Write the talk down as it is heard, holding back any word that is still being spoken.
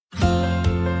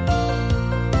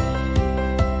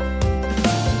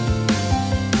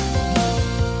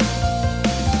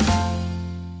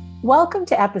Welcome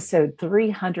to episode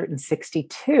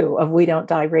 362 of We Don't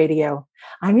Die Radio.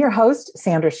 I'm your host,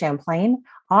 Sandra Champlain,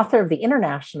 author of the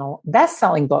international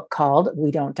best-selling book called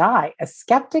We Don't Die, A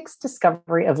Skeptic's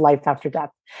Discovery of Life After Death.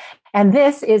 And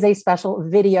this is a special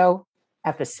video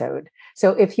episode.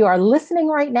 So if you are listening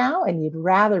right now and you'd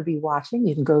rather be watching,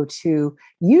 you can go to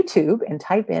YouTube and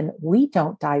type in We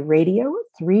Don't Die Radio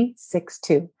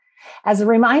 362. As a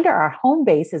reminder, our home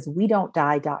base is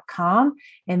wedon'tdie.com,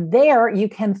 and there you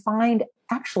can find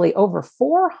actually over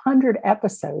 400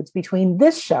 episodes between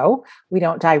this show, We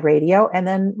Don't Die Radio, and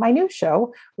then my new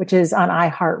show, which is on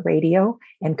iHeartRadio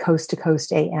and Coast to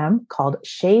Coast AM, called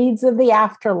Shades of the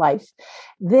Afterlife.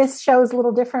 This show is a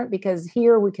little different because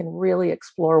here we can really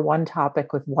explore one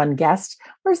topic with one guest,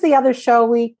 whereas the other show,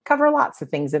 we cover lots of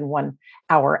things in 1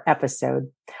 hour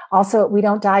episode. Also at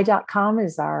wedon'tdie.com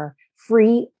is our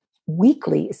free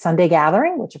weekly Sunday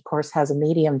gathering, which of course has a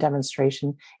medium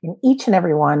demonstration in each and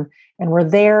every one. And we're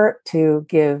there to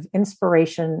give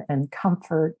inspiration and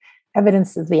comfort,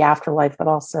 evidence of the afterlife, but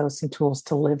also some tools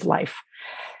to live life.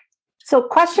 So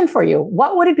question for you,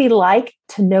 what would it be like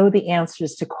to know the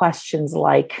answers to questions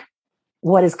like,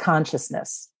 what is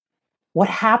consciousness? What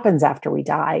happens after we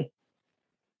die?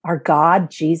 Are God,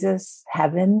 Jesus,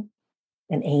 heaven,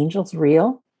 and angels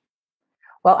real?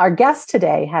 Well, our guest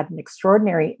today had an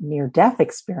extraordinary near-death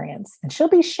experience, and she'll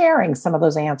be sharing some of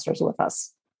those answers with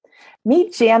us.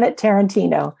 Meet Janet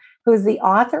Tarantino, who is the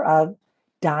author of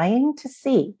Dying to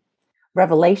See,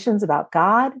 Revelations about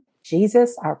God,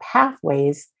 Jesus, Our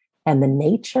Pathways, and the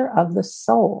Nature of the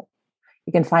Soul.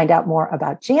 You can find out more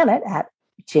about Janet at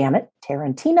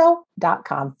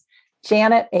janettarantino.com.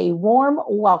 Janet, a warm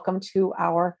welcome to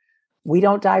our We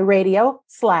Don't Die Radio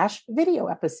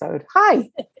 /video episode. Hi.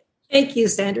 Thank you,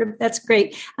 Sandra. That's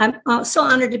great. I'm so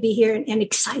honored to be here and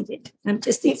excited. I'm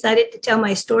just excited to tell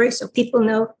my story so people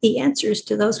know the answers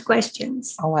to those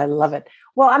questions. Oh, I love it.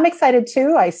 Well, I'm excited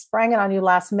too. I sprang it on you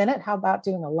last minute. How about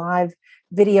doing a live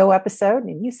video episode?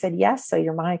 And you said yes, so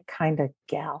you're my kind of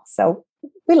gal. So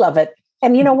we love it.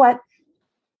 And you know what?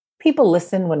 People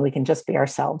listen when we can just be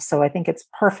ourselves. So I think it's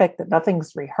perfect that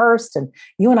nothing's rehearsed, and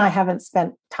you and I haven't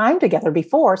spent time together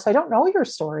before, so I don't know your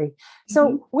story.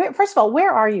 So first of all,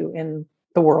 where are you in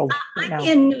the world right now? I'm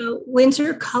in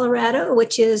Windsor, Colorado,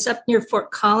 which is up near Fort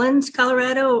Collins,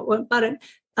 Colorado, about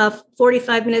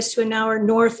 45 minutes to an hour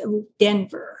north of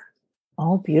Denver.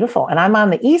 Oh, beautiful. And I'm on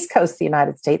the East Coast of the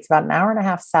United States, about an hour and a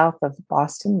half south of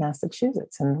Boston,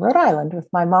 Massachusetts, and Rhode Island with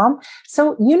my mom.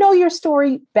 So you know your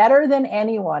story better than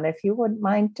anyone. If you wouldn't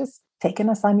mind just taking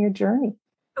us on your journey.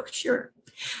 Oh, sure.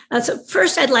 So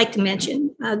first, I'd like to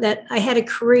mention that I had a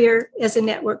career as a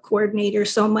network coordinator.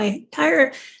 So my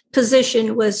entire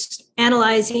position was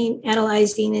analyzing.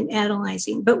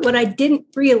 But what I didn't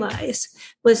realize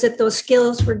was that those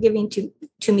skills were given to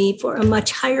me for a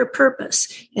much higher purpose.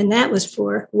 And that was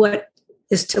for what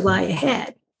is to lie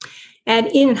ahead. And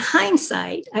in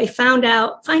hindsight, I found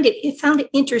it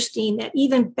interesting that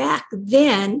even back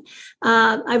then,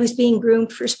 I was being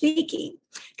groomed for speaking,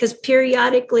 because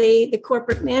periodically the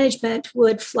corporate management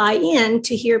would fly in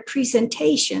to hear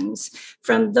presentations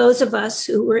from those of us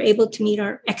who were able to meet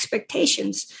our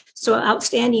expectations so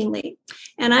outstandingly.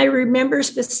 And I remember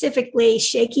specifically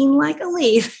shaking like a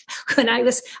leaf when I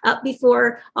was up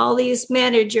before all these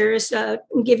managers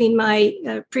giving my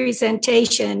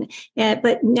presentation.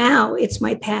 But now it's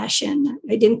my passion.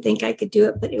 I didn't think I could do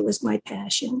it, but it was my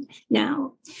passion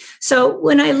now. So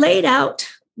when I laid out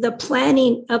the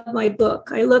planning of my book,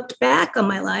 I looked back on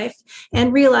my life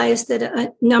and realized that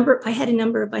I had a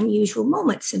number of unusual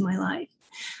moments in my life.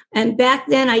 And back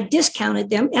then I discounted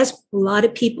them, as a lot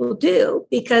of people do,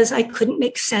 because I couldn't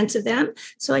make sense of them.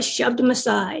 So I shoved them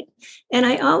aside. And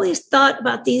I always thought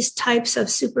about these types of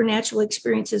supernatural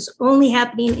experiences only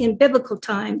happening in biblical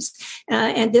times.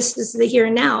 And this is the here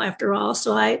and now, after all.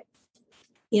 So I,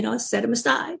 set them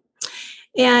aside.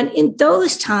 And in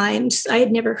those times, I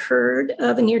had never heard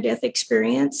of a near-death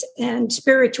experience, and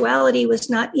spirituality was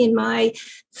not in my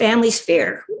family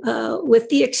sphere, with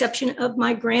the exception of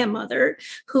my grandmother,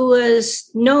 who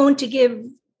was known to give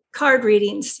card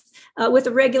readings with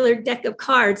a regular deck of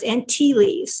cards and tea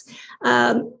leaves.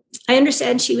 I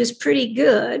understand she was pretty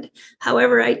good.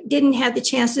 However, I didn't have the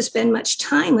chance to spend much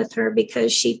time with her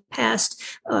because she passed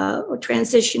or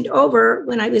transitioned over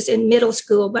when I was in middle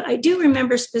school. But I do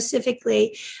remember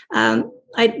specifically, I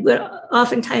would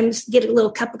oftentimes get a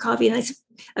little cup of coffee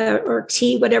or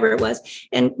tea, whatever it was.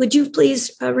 And would you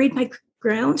please read my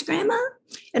grounds, Grandma?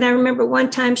 And I remember one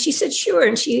time she said, sure.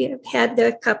 And she had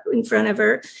the cup in front of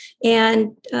her,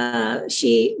 and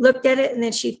she looked at it, and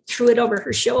then she threw it over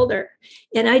her shoulder.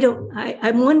 And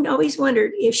always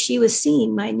wondered if she was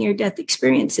seeing my near-death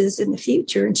experiences in the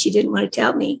future, and she didn't want to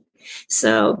tell me.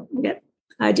 So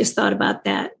I just thought about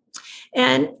that.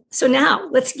 And so now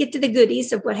let's get to the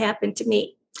goodies of what happened to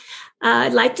me.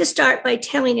 I'd like to start by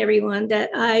telling everyone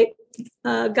that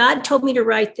God told me to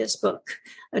write this book,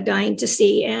 Dying to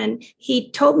See, and he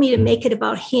told me to make it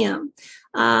about him.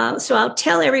 So I'll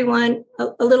tell everyone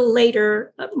a little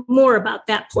later more about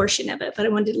that portion of it, but I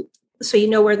wanted to, so you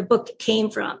know where the book came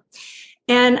from.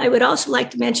 And I would also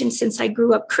like to mention, since I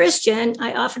grew up Christian,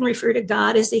 I often refer to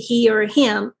God as a he or a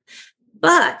him,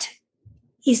 but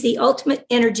he's the ultimate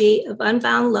energy of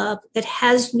unbound love that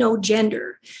has no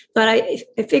gender. But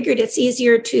I figured it's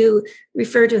easier to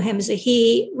refer to him as a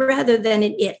he rather than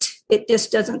an it. It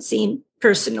just doesn't seem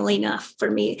personal enough for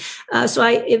me. So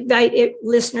I invite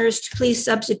listeners to please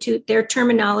substitute their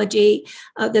terminology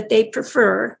that they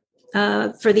prefer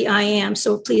for the I am.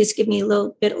 So please give me a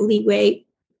little bit of leeway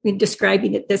in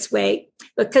describing it this way,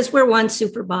 because we're one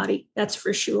super body, that's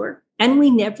for sure. And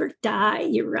we never die.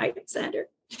 You're right, Sandra.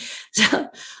 So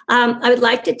I would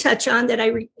like to touch on that.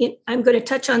 I'm going to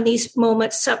touch on these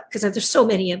moments because there's so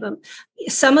many of them.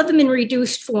 Some of them in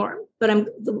reduced form, but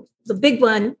the big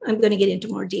one, I'm going to get into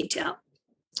more detail.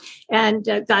 And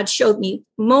God showed me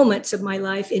moments of my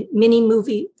life in mini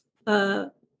movie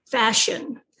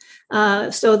fashion.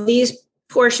 So these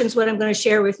portions, what I'm going to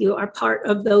share with you, are part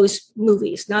of those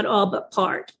movies, not all, but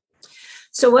part.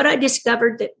 So what I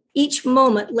discovered that each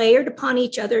moment layered upon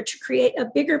each other to create a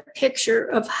bigger picture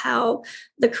of how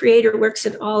the Creator works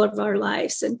in all of our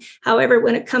lives. And however,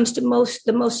 when it comes to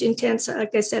the most intense,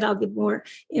 like I said, I'll give more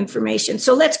information.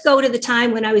 So let's go to the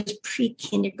time when I was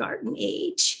pre-kindergarten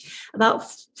age, about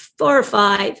 4 or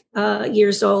 5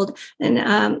 years old.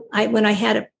 And when I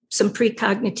had some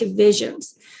precognitive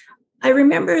visions. I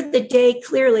remember the day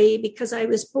clearly because I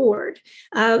was bored.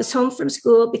 I was home from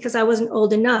school because I wasn't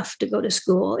old enough to go to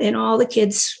school, and all the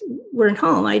kids weren't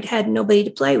home. I had nobody to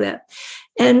play with.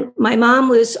 And my mom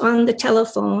was on the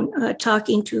telephone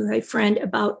talking to a friend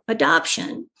about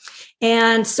adoption.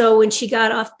 And so when she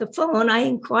got off the phone, I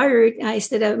inquired, I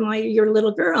said, am I your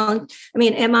little girl?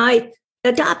 Am I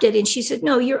adopted? And she said,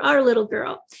 no, you're our little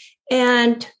girl.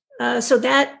 And so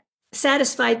that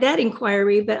satisfied that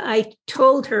inquiry, but I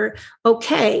told her,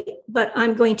 okay, but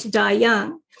I'm going to die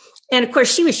young. And of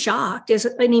course, she was shocked, as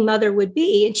any mother would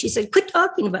be. And she said, quit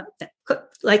talking about that,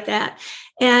 like that.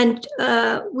 And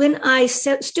when I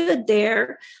stood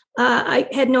there, I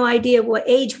had no idea what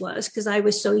age was because I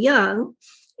was so young.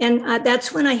 And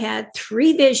that's when I had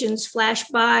 3 visions flash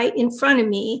by in front of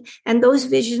me. And those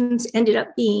visions ended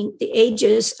up being the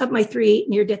ages of my 3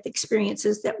 near-death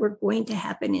experiences that were going to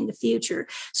happen in the future.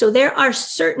 So there are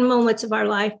certain moments of our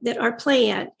life that are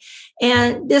planned.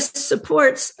 And this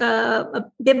supports a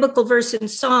biblical verse in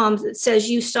Psalms that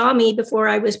says, you saw me before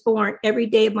I was born. Every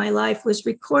day of my life was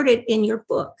recorded in your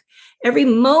book. Every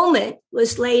moment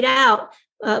was laid out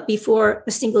before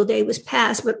a single day was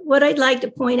passed. But what I'd like to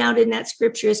point out in that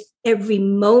scripture is every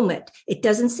moment. It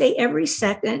doesn't say every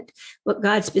second. What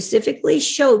God specifically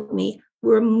showed me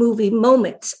were movie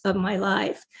moments of my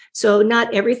life. So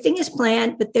not everything is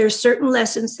planned, but there are certain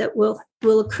lessons that will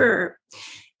occur.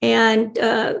 And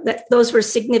those were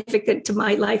significant to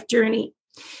my life journey.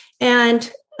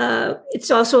 And it's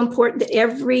also important that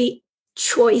every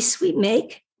choice we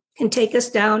make can take us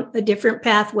down a different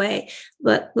pathway.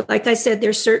 But like I said,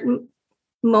 there's certain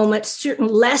moments, certain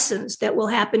lessons that will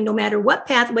happen no matter what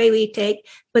pathway we take,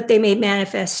 but they may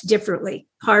manifest differently,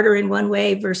 harder in one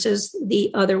way versus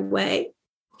the other way.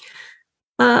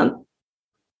 The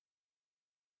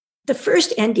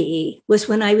first NDE was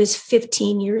when I was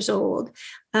 15 years old,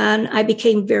 and I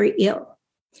became very ill.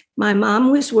 My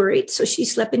mom was worried, so she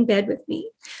slept in bed with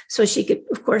me so she could,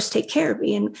 of course, take care of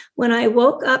me. And when I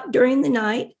woke up during the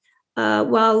night,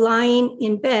 while lying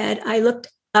in bed, I looked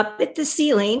up at the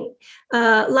ceiling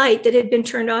light that had been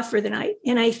turned off for the night.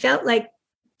 And I felt like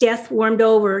death warmed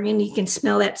over, and you can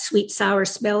smell that sweet, sour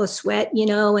smell of sweat,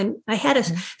 and I had a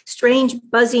strange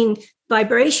buzzing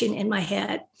vibration in my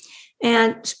head.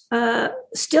 And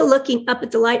still looking up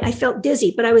at the light, I felt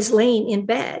dizzy, but I was laying in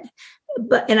bed.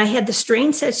 And I had the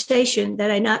strange sensation that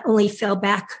I not only fell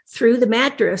back through the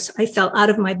mattress, I fell out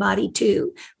of my body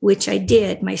too, which I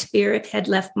did. My spirit had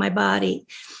left my body.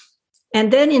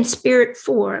 And then in spirit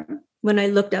form, when I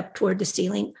looked up toward the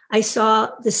ceiling, I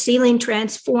saw the ceiling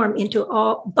transform into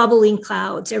all bubbling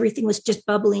clouds. Everything was just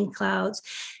bubbling clouds.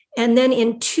 And then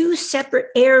in 2 separate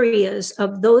areas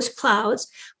of those clouds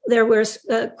there was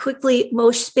quickly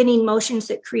spinning motions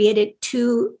that created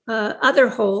two other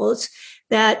holes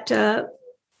that to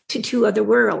two other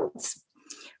worlds.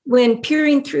 When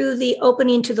peering through the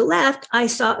opening to the left, I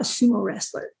saw a sumo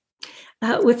wrestler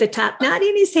with a top knot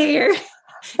in his hair.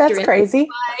 That's crazy.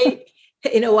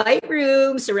 In a white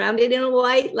room, surrounded in a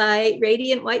white light,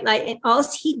 radiant white light. And all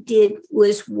he did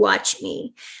was watch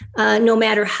me. No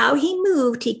matter how he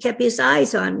moved, he kept his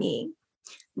eyes on me,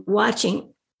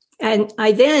 watching. And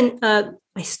I then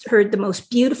I heard the most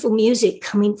beautiful music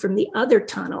coming from the other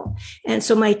tunnel. And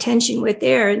so my attention went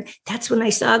there. And that's when I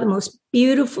saw the most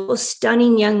beautiful,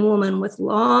 stunning young woman with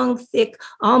long, thick,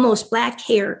 almost black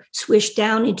hair swished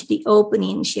down into the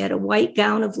opening. She had a white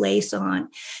gown of lace on.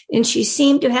 And she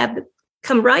seemed to have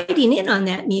come riding in on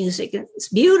that music. It's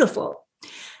beautiful.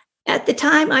 At the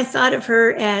time, I thought of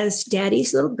her as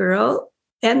Daddy's little girl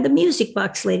and the music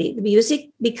box lady. The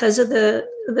music, because of the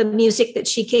music that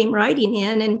she came riding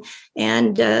in,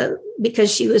 and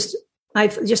because I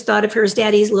just thought of her as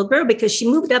Daddy's little girl because she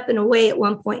moved up and away at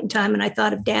one point in time, and I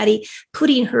thought of Daddy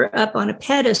putting her up on a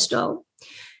pedestal.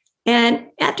 And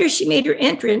after she made her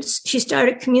entrance, she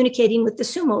started communicating with the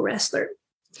sumo wrestler.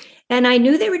 And I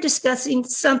knew they were discussing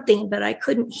something, but I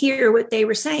couldn't hear what they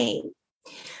were saying.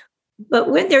 But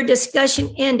when their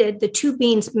discussion ended, the two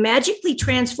beings magically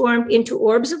transformed into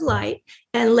orbs of light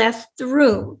and left the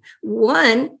room.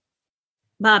 One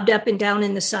bobbed up and down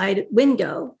in the side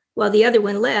window while the other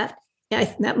one left.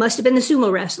 That must have been the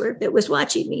sumo wrestler that was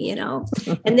watching me,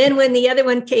 And then when the other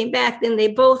one came back, then they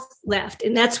both left.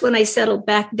 And that's when I settled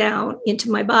back down into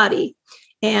my body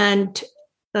and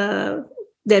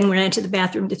then ran to the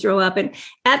bathroom to throw up. And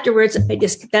afterwards,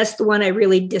 that's the one I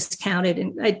really discounted.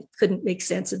 And I couldn't make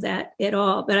sense of that at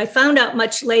all. But I found out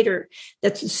much later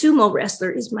that the sumo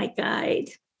wrestler is my guide.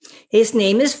 His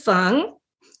name is Feng.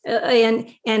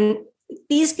 And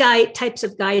these types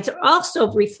of guides are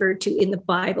also referred to in the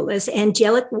Bible as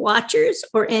angelic watchers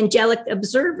or angelic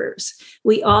observers.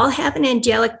 We all have an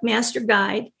angelic master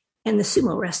guide, and the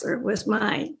sumo wrestler was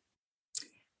mine.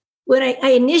 When I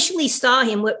initially saw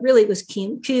him, what really was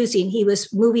confusing, he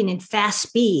was moving in fast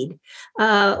speed,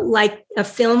 like a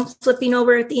film flipping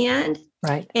over at the end.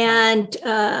 Right. And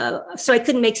so I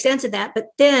couldn't make sense of that.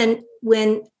 But then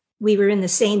when we were in the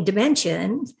same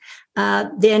dimension,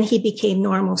 then he became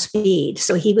normal speed.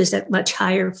 So he was at much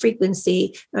higher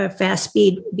frequency, fast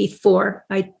speed before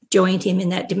I joined him in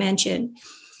that dimension.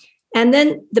 And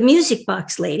then the music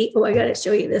box lady. Oh, I got to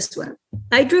show you this one.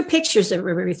 I drew pictures of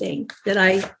everything that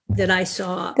I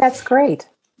saw. That's great.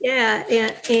 Yeah,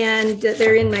 and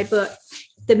they're in my book.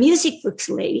 The music box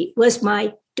lady was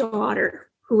my daughter,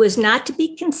 who was not to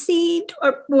be conceived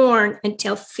or born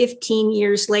until 15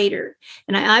 years later.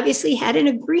 And I obviously had an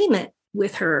agreement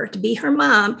with her to be her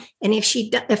mom. And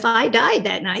if I died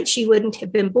that night, she wouldn't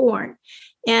have been born.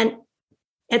 And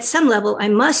at some level, I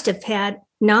must have had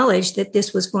knowledge that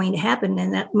this was going to happen.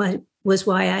 And that was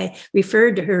why I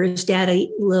referred to her as Daddy's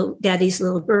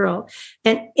little girl.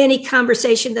 And any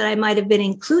conversation that I might have been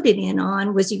included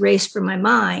on was erased from my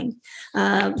mind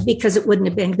because it wouldn't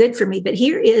have been good for me. But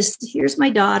here's my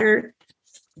daughter,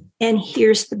 and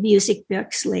here's the music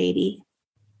box lady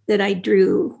that I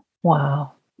drew.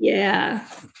 Wow. Yeah.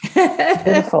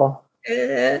 Beautiful.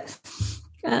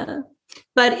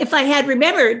 But if I had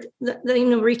remembered,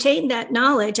 retained that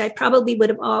knowledge, I probably would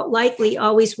have likely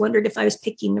always wondered if I was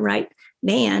picking the right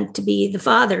man to be the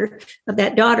father of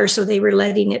that daughter. So they were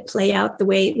letting it play out the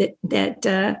way that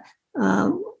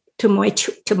to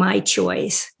my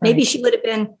choice. Right. Maybe she would have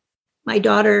been my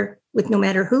daughter with no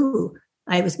matter who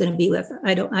I was going to be with.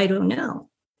 I don't know.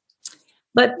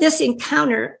 But this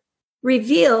encounter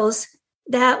reveals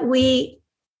that we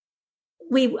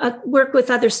work with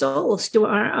other souls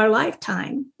during our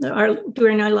lifetime,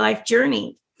 during our life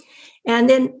journey. And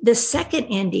then the second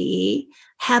NDE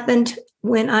happened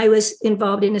when I was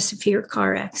involved in a severe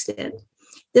car accident.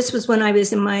 This was when I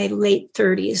was in my late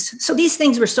 30s. So these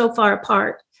things were so far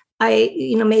apart. I,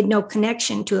 made no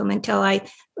connection to them until I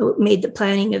made the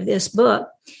planning of this book.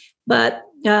 But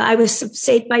I was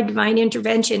saved by divine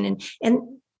intervention, and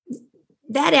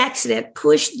that accident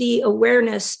pushed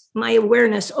my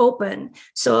awareness open,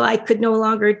 so I could no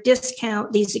longer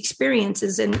discount these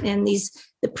experiences and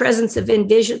the presence of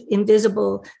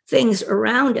invisible things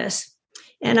around us.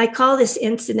 And I call this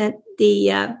incident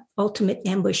the ultimate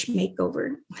ambush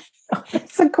makeover.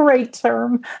 It's a great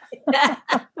term.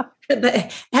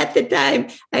 But at the time,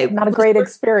 not a great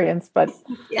experience, but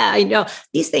yeah, I know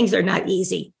these things are not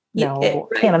easy. No,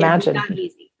 can't imagine. Not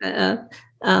easy.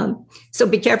 So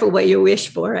be careful what you wish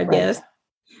for, I guess.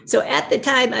 So at the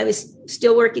time, I was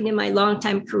still working in my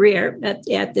longtime career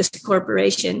at this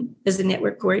corporation as a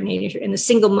network coordinator and a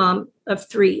single mom of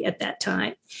 3 at that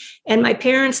time. And my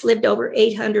parents lived over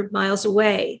 800 miles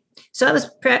away. So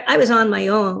I was on my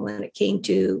own when it came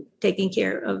to taking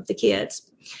care of the kids.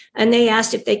 And they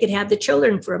asked if they could have the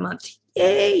children for a month.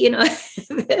 Yay, you know,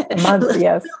 A month,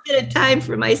 yes. a little bit of time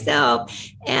for myself.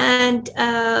 And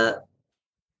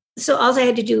so all I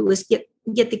had to do was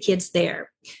get the kids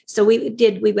there. So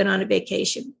we went on a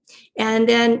vacation. And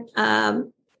then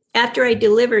after I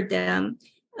delivered them,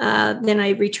 then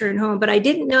I returned home. But I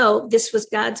didn't know this was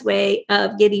God's way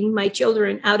of getting my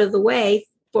children out of the way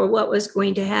for what was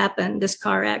going to happen, this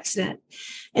car accident.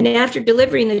 And after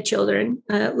delivering the children,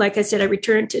 like I said, I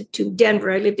returned to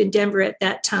Denver. I lived in Denver at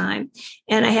that time.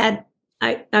 And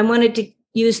I wanted to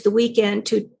use the weekend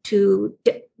to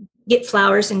get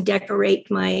flowers and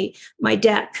decorate my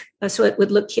deck so it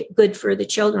would look good for the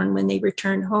children when they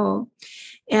returned home.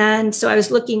 And so I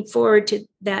was looking forward to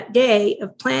that day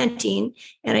of planting,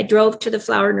 and I drove to the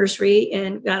flower nursery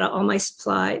and got all my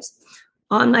supplies.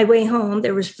 On my way home,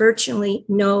 there was virtually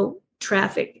no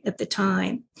traffic at the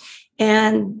time.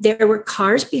 And there were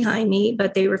cars behind me,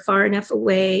 but they were far enough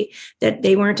away that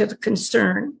they weren't of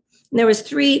concern. And there was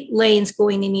 3 lanes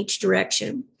going in each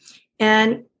direction.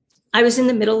 And I was in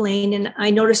the middle lane, and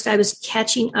I noticed I was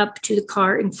catching up to the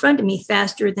car in front of me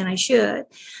faster than I should,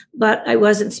 but I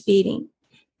wasn't speeding.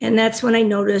 And that's when I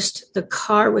noticed the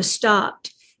car was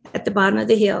stopped at the bottom of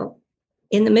the hill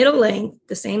in the middle lane,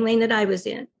 the same lane that I was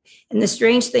in. And the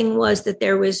strange thing was that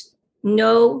there was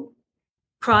no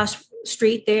cross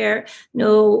street there,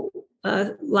 no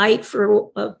light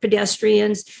for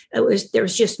pedestrians. There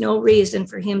was just no reason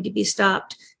for him to be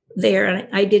stopped there. And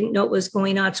I didn't know what was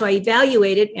going on. So I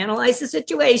analyzed the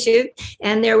situation,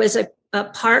 and there was a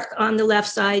park on the left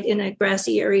side in a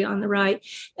grassy area on the right.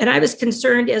 And I was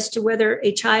concerned as to whether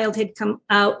a child had come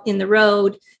out in the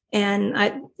road. And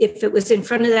if it was in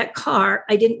front of that car,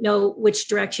 I didn't know which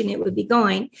direction it would be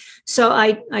going. So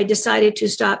I decided to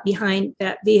stop behind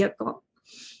that vehicle.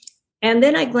 And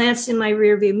then I glanced in my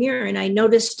rearview mirror, and I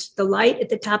noticed the light at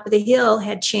the top of the hill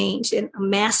had changed, and a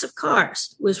mass of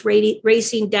cars was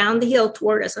racing down the hill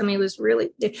toward us. I mean,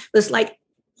 it was like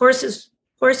horses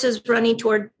running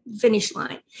toward the finish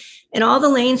line, and all the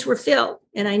lanes were filled.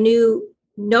 And I knew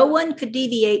no one could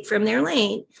deviate from their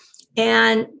lane.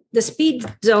 And the speed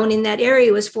zone in that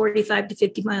area was 45 to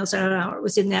 50 miles an hour. It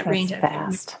was in that range.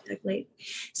 Fast. Exactly.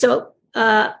 So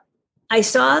I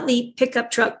saw the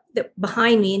pickup truck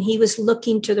behind me, and he was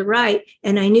looking to the right,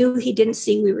 and I knew he didn't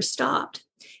see we were stopped,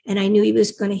 and I knew he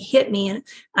was going to hit me. And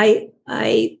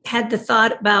I had the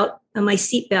thought about my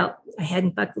seatbelt. I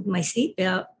hadn't buckled my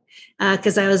seatbelt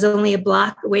because I was only a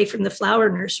block away from the flower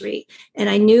nursery, and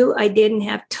I knew I didn't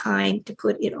have time to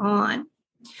put it on.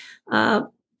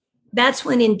 That's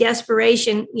when, in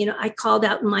desperation, I called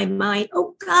out in my mind,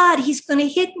 "Oh God, he's going to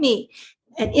hit me."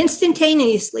 And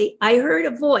instantaneously, I heard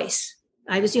a voice.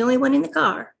 I was the only one in the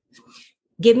car.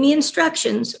 Give me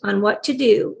instructions on what to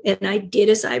do. And I did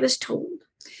as I was told.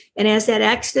 And as that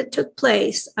accident took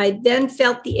place, I then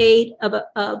felt the aid of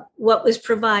what was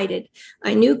provided.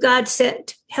 I knew God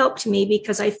helped me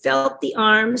because I felt the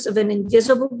arms of an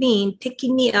invisible being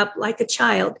picking me up like a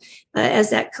child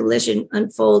as that collision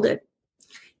unfolded.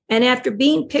 And after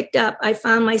being picked up, I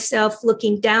found myself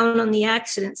looking down on the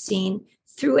accident scene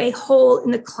through a hole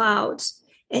in the clouds.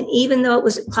 And even though it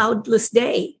was a cloudless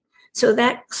day, so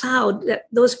that cloud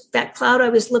I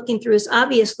was looking through is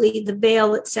obviously the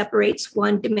veil that separates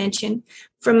one dimension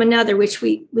from another, which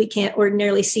we can't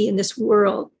ordinarily see in this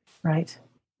world. Right.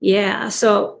 Yeah.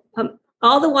 So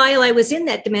all the while I was in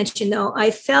that dimension, though,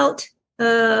 I felt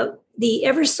the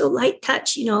ever so light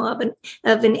touch, of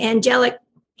an angelic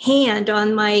hand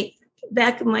on my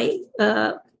back of my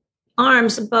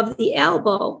arms above the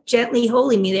elbow, gently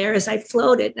holding me there as I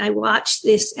floated. And I watched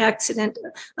this accident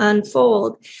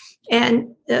unfold.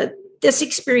 And this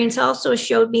experience also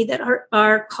showed me that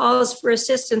our calls for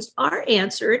assistance are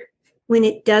answered when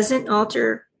it doesn't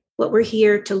alter what we're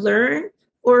here to learn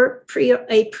or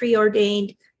a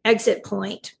preordained exit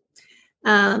point.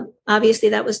 Obviously,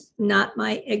 that was not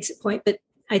my exit point, but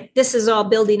this is all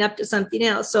building up to something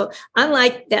else. So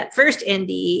unlike that first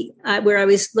NDE, where I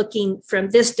was looking from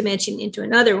this dimension into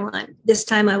another one, this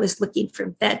time I was looking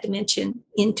from that dimension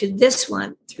into this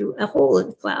one through a hole in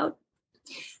the cloud.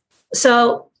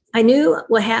 So I knew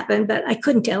what happened, but I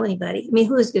couldn't tell anybody. I mean,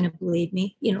 who was going to believe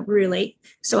me, really?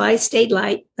 So I stayed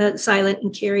silent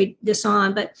and carried this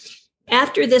on. But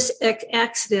after this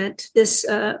accident, this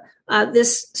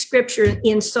scripture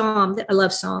in Psalm, I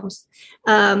love Psalms,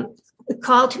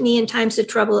 Call to me in times of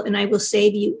trouble, and I will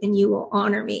save you, and you will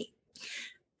honor me.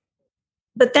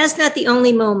 But that's not the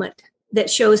only moment that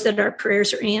shows that our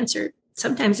prayers are answered.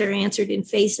 Sometimes they're answered in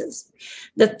phases.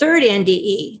 The third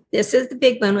NDE, this is the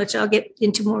big one, which I'll get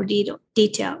into more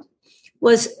detail,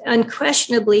 was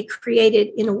unquestionably created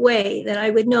in a way that I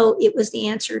would know it was the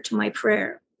answer to my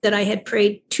prayer that I had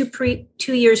prayed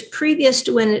 2 years previous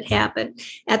to when it happened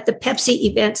at the Pepsi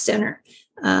Event Center.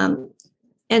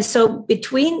 And so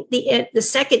between the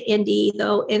second NDE,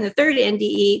 though, and the third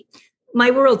NDE, my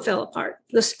world fell apart.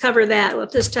 Let's cover that.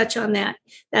 Let's touch on that.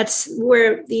 That's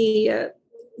where the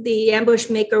ambush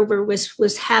makeover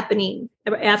was happening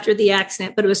after the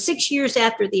accident, but it was 6 years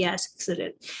after the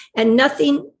accident, and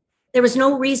there was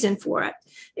no reason for it.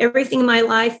 Everything in my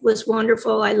life was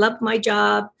wonderful. I loved my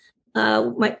job.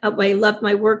 I loved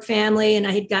my work family, and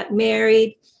I had got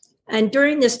married. And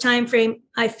during this time frame,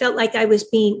 I felt like I was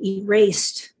being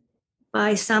erased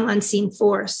by some unseen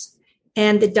force,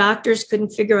 and the doctors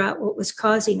couldn't figure out what was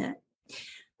causing it.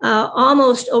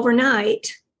 Almost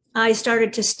overnight, I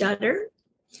started to stutter.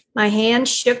 My hand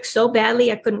shook so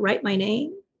badly I couldn't write my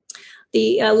name.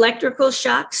 The electrical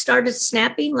shocks started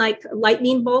snapping like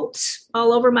lightning bolts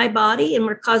all over my body and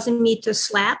were causing me to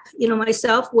slap,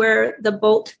 myself where the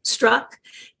bolt struck,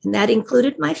 and that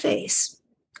included my face.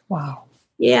 Wow.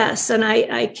 Yes, and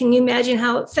I can you imagine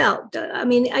how it felt? I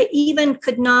mean, I even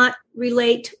could not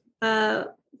relate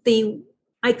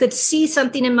I could see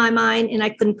something in my mind and I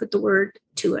couldn't put the word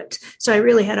to it. So I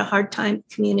really had a hard time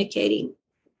communicating.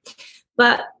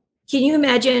 But can you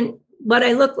imagine what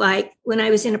I looked like when I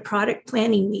was in a product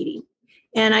planning meeting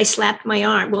and I slapped my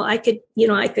arm? Well, I could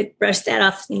brush that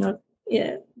off,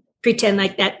 pretend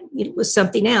like that it was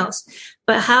something else.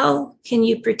 But how can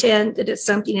you pretend that it's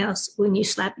something else when you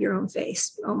slap your own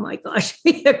face? Oh my gosh.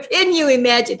 Can you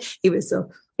imagine? It was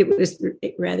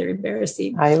rather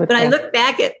embarrassing. I look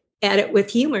back at it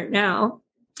with humor now.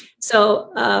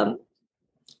 So, and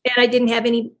I didn't have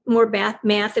any more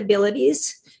math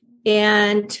abilities.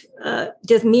 And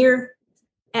the mere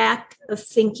act of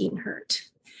thinking hurt.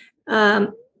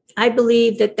 I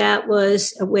believe that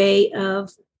was a way of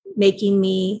making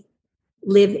me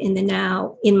live in the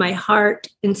now, in my heart,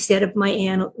 instead of my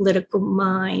analytical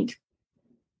mind.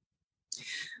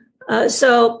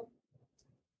 So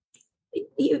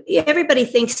everybody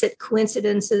thinks that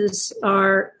coincidences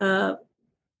are,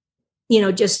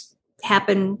 just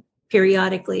happen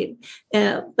periodically,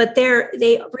 but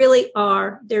they really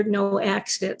are. They're no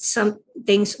accidents. Some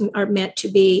things are meant to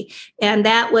be, and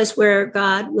that was where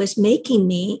God was making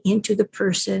me into the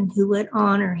person who would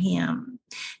honor Him,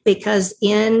 because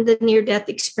in the near-death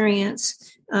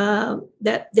experience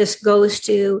that this goes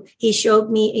to, He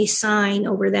showed me a sign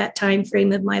over that time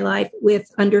frame of my life with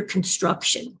under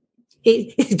construction.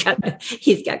 He's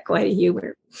got quite a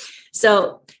humor.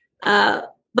 So,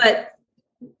 but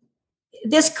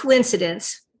this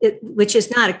coincidence, which is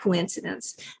not a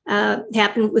coincidence,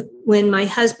 happened when my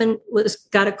husband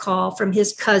got a call from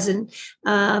his cousin,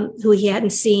 who he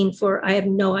hadn't seen for I have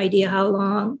no idea how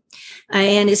long.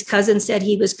 And his cousin said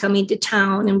he was coming to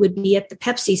town and would be at the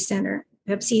Pepsi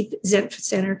Event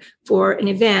Center for an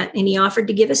event. And he offered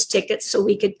to give us tickets so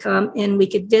we could come and we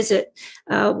could visit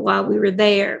while we were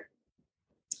there.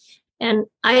 And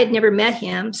I had never met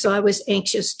him, so I was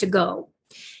anxious to go.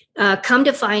 Come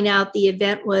to find out, the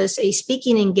event was a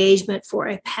speaking engagement for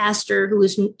a pastor who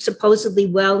was supposedly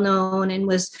well-known and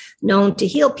was known to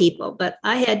heal people, but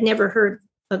I had never heard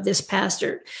of this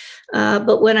pastor.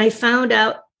 But when I found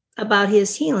out about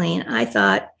his healing, I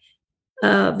thought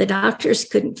the doctors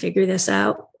couldn't figure this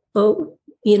out. Oh,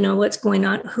 what's going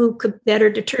on? Who could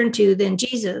better to turn to than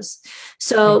Jesus?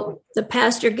 So the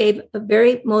pastor gave a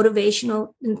very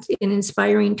motivational and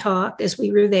inspiring talk as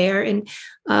we were there. And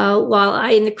while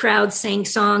I in the crowd sang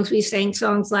songs, we sang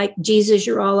songs like Jesus,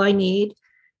 You're All I Need.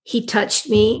 He touched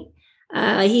me.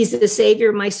 He's the savior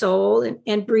of my soul,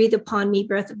 and breathe upon me,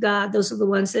 breath of God. Those are the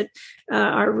ones that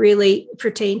are really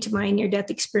pertain to my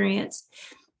near-death experience.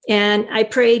 And I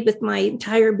prayed with my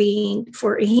entire being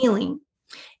for a healing.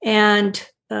 And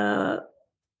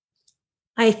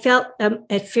I felt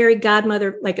a fairy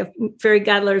godmother, like a fairy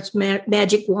godmother's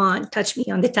magic wand, touched me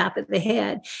on the top of the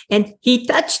head. And he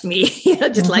touched me,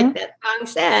 just like that song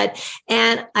said.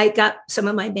 And I got some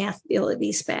of my math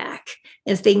abilities back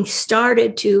and things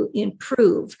started to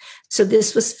improve. So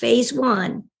this was phase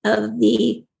one of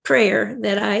the prayer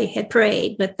that I had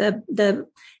prayed. But the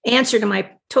answer to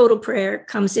my total prayer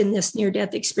comes in this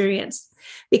near-death experience.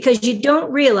 Because you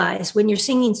don't realize when you're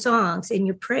singing songs and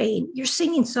you're praying, you're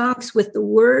singing songs with the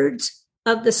words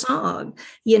of the song,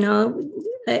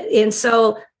 And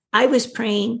so I was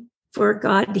praying for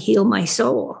God to heal my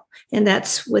soul. And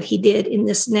that's what he did in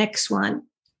this next one.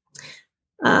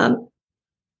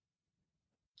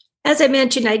 As I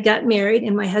mentioned, I got married,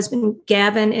 and my husband,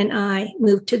 Gavin, and I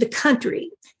moved to the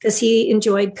country because he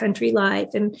enjoyed country life.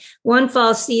 And one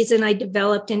fall season, I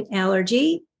developed an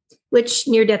allergy, which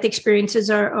near-death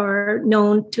experiences are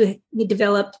known to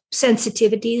develop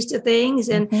sensitivities to things.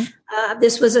 And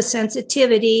this was a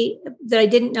sensitivity that I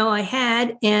didn't know I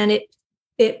had, and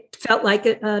it felt like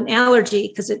an allergy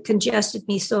because it congested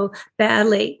me so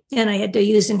badly, and I had to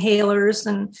use inhalers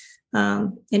and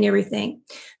everything.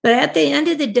 But at the end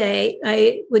of the day,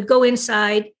 I would go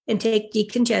inside and take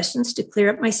decongestants to clear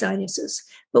up my sinuses.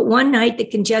 But one night, the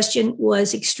congestion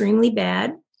was extremely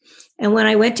bad. And when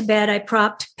I went to bed, I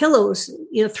propped pillows,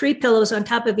 3 pillows on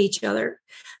top of each other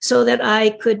so that I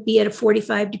could be at a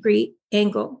 45-degree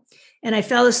angle. And I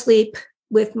fell asleep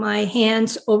with my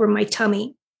hands over my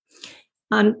tummy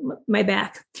on my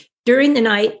back. During the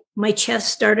night, my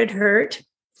chest started to hurt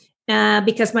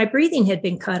because my breathing had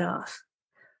been cut off.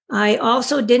 I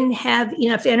also didn't have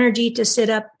enough energy to sit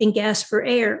up and gasp for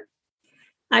air.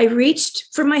 I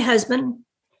reached for my husband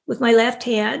with my left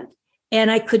hand, and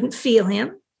I couldn't feel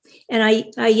him. And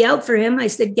I yelled for him. I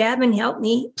said, "Gavin, help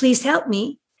me. Please help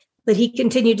me." But he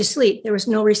continued to sleep. There was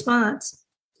no response.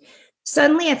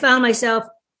 Suddenly, I found myself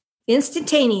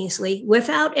instantaneously,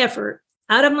 without effort,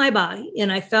 out of my body,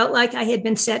 and I felt like I had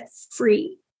been set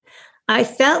free. I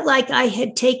felt like I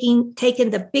had taken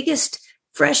the biggest,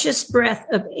 freshest breath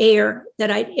of air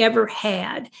that I'd ever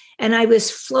had, and I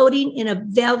was floating in a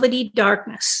velvety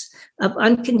darkness of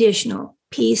unconditional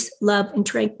peace, love, and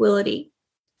tranquility.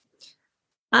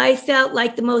 I felt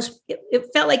like it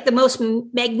felt like the most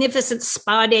magnificent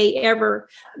spa day ever,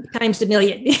 times a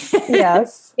million.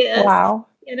 Yes. Yes. Wow.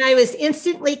 And I was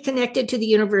instantly connected to the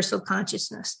universal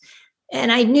consciousness.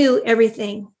 And I knew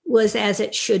everything was as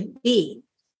it should be.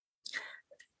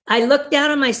 I looked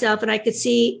down on myself, and I could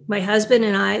see my husband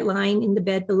and I lying in the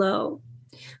bed below.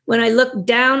 When I looked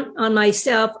down on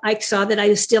myself, I saw that I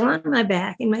was still on my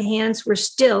back, and my hands were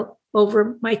still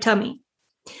over my tummy.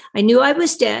 I knew I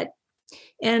was dead.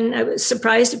 And I was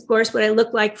surprised, of course, what I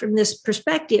looked like from this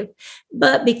perspective.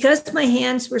 But because my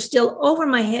hands were still over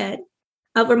my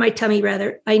tummy,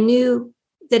 I knew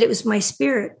that it was my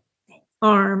spirit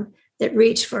arm that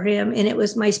reached for him, and it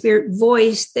was my spirit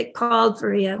voice that called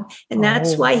for him. And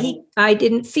that's why I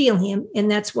didn't feel him,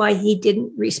 and that's why he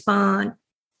didn't respond.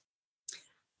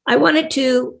 I wanted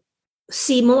to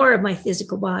see more of my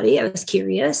physical body. I was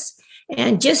curious.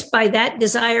 And just by that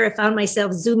desire, I found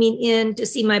myself zooming in to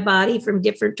see my body from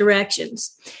different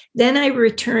directions. Then I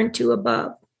returned to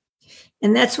above.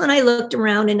 And that's when I looked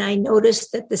around, and I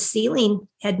noticed that the ceiling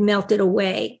had melted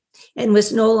away and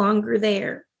was no longer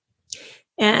there.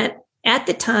 And at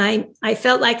the time, I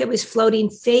felt like I was floating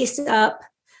face up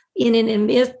in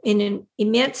an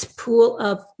immense pool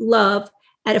of love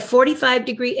at a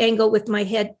 45-degree angle with my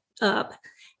head up.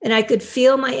 And I could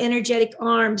feel my energetic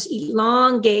arms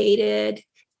elongated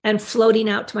and floating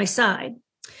out to my side.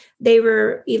 They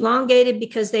were elongated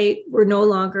because they were no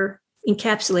longer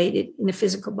encapsulated in the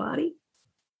physical body.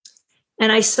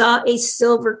 And I saw a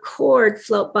silver cord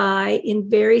float by in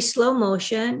very slow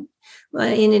motion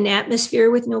in an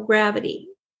atmosphere with no gravity.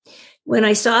 When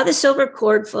I saw the silver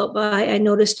cord float by, I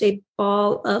noticed a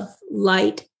ball of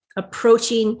light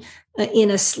approaching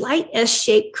in a slight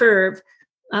S-shaped curve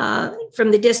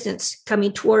from the distance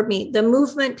coming toward me. The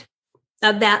movement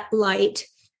of that light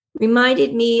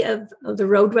reminded me of the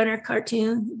Roadrunner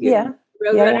cartoon. Yeah.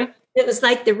 Roadrunner. Yeah. It was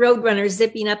like the Roadrunner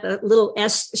zipping up a little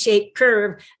S-shaped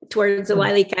curve towards the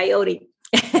Wile E. Coyote.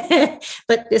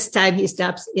 But this time he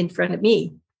stops in front of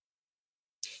me.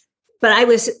 But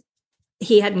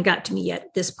he hadn't got to me yet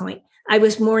at this point. I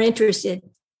was more interested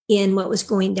in what was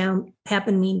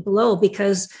happening below,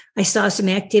 because I saw some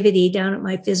activity down at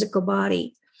my physical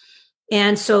body.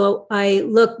 And so I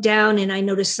looked down, and I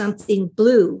noticed something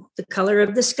blue, the color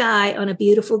of the sky on a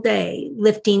beautiful day,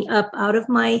 lifting up out of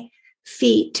my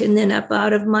feet, and then up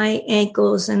out of my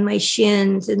ankles and my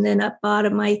shins, and then up out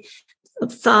of my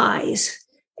thighs.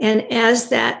 And as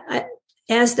that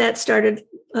started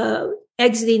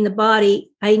exiting the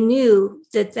body, I knew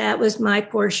that was my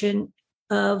portion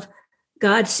of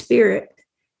God's spirit,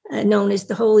 known as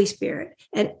the Holy Spirit.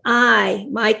 And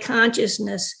my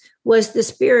consciousness, was the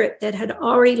spirit that had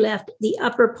already left the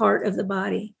upper part of the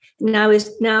body. And I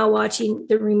was now watching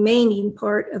the remaining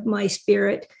part of my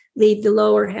spirit leave the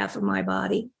lower half of my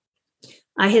body.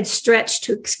 I had stretched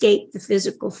to escape the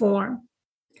physical form.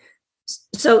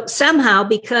 So somehow,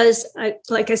 because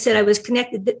like I said, I was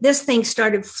connected, this thing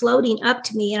started floating up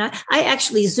to me, and I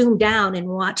actually zoomed down and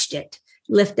watched it.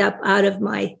 lift up out of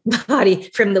my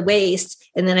body from the waist.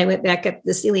 And then I went back up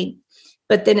the ceiling.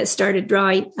 But then it started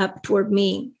drawing up toward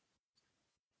me.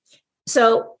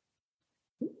 So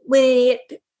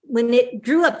when it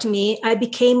drew up to me, I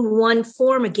became one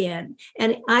form again,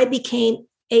 and I became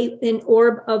an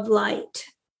orb of light.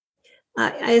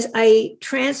 As I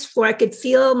transformed, I could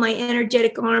feel my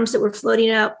energetic arms that were floating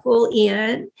out pull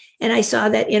in, and I saw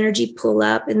that energy pull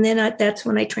up, and then that's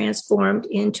when I transformed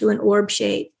into an orb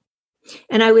shape.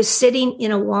 And I was sitting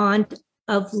in a wand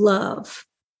of love.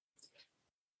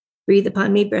 Breathe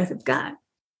upon me, breath of God.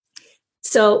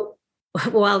 So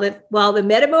while the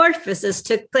metamorphosis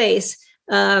took place,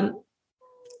 that's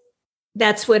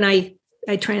when I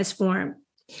transformed,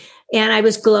 and I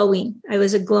was glowing. I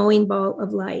was a glowing ball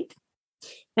of light,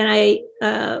 and I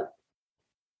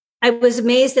was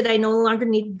amazed that I no longer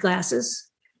needed glasses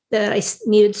that I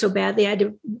needed so badly.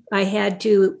 I had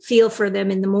to feel for them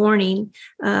in the morning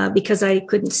because I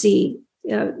couldn't see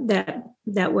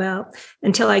that well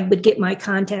until I would get my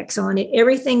contacts on. It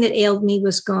everything that ailed me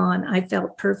was gone. I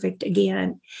felt perfect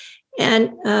again,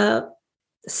 and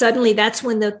suddenly that's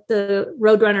when the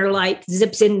Roadrunner light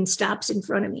zips in and stops in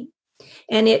front of me,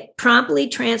 and it promptly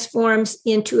transforms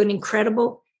into an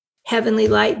incredible heavenly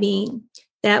light being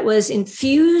that was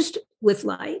infused with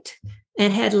light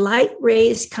and had light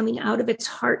rays coming out of its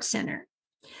heart center.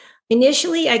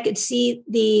 Initially, I could see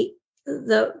the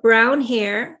brown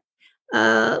hair.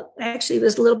 Actually, it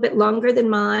was a little bit longer than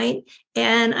mine,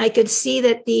 and I could see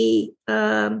that the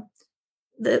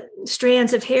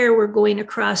strands of hair were going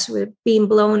across, were being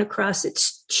blown across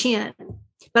its chin,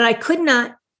 but I could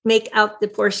not make out the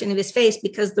portion of his face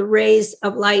because the rays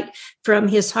of light from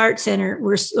his heart center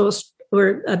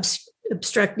were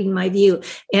obstructing my view,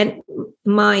 and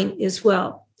mine as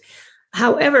well.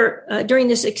 However, during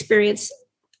this experience,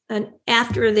 and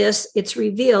after this, it's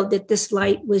revealed that this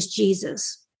light was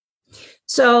Jesus.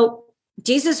 So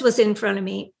Jesus was in front of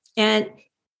me, and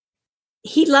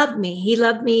he loved me. He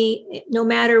loved me no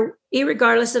matter,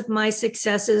 irregardless of my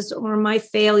successes or my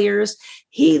failures.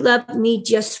 He loved me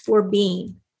just for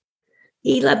being.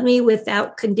 He loved me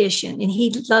without condition, and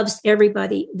he loves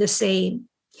everybody the same.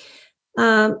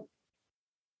 If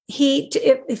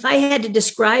I had to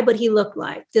describe what he looked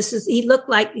like, he looked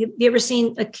like, have you ever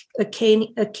seen a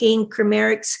Kane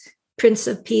Kramerik's Prince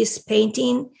of Peace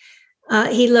painting?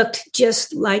 He looked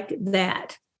just like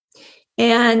that.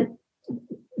 And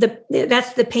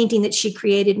that's the painting that she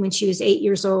created when she was 8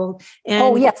 years old.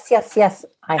 And, yes.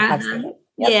 I have seen it.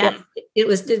 Yep. It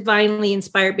was divinely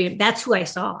inspired. That's who I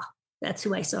saw.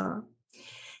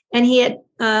 And he had,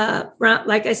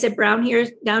 like I said, brown hair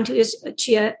down to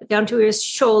his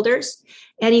shoulders,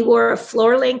 and he wore a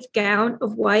floor-length gown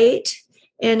of white,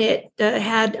 and it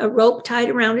had a rope tied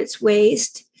around its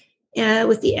waist,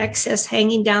 with the excess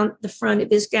hanging down the front of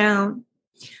his gown.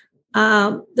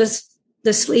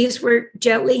 The sleeves were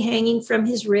gently hanging from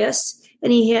his wrists,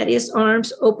 and he had his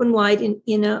arms open wide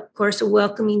in of course, a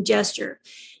welcoming gesture.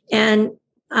 And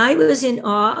I was in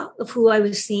awe of who I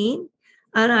was seeing,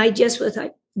 and I just was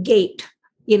like gaped.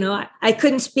 I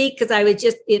couldn't speak because I was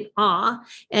just in awe,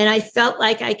 and I felt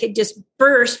like I could just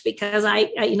burst because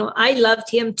I loved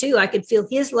him too. I could feel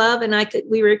his love, and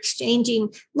we were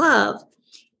exchanging love.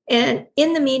 And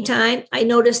in the meantime, I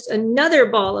noticed another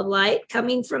ball of light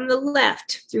coming from the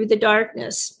left through the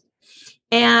darkness.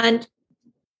 But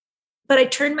I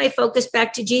turned my focus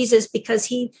back to Jesus because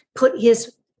he put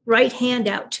his right hand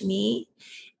out to me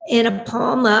in a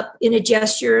palm up, in a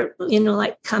gesture,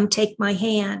 like, come take my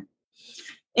hand.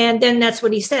 And then that's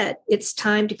what he said. It's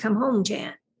time to come home,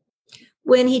 Jan.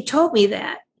 When he told me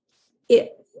that,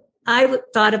 I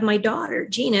thought of my daughter,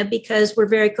 Gina, because we're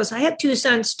very close. I have two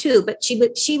sons too, but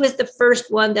she was the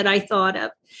first one that I thought of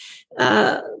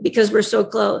because we're so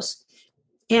close.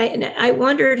 And I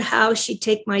wondered how she'd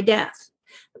take my death.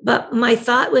 But my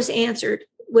thought was answered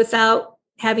without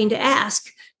having to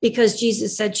ask, because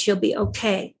Jesus said she'll be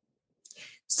okay.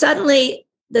 Suddenly,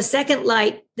 the second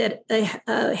light that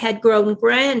had grown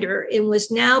grander and was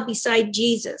now beside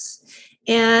Jesus.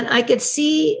 And I could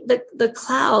see the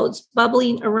clouds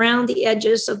bubbling around the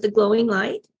edges of the glowing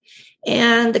light.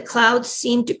 And the clouds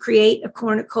seemed to create a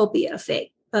cornucopia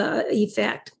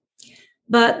effect.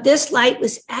 But this light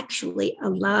was actually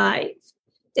alive.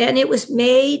 And it was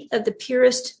made of the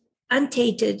purest,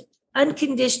 untainted,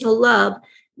 unconditional love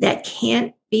that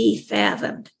can't be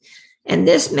fathomed. And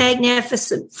this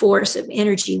magnificent force of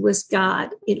energy was God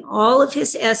in all of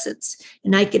his essence.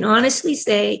 And I can honestly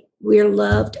say we're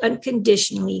loved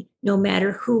unconditionally, no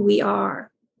matter who we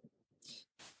are.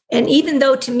 And even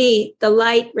though to me, the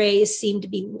light rays seemed to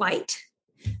be white,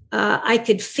 I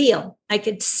could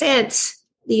sense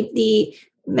the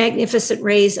magnificent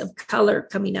rays of color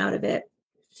coming out of it.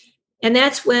 And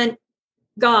that's when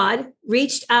God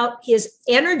reached out his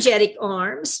energetic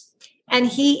arms and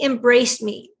he embraced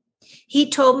me. He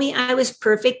told me I was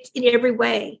perfect in every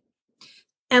way.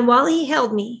 And while he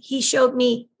held me, he showed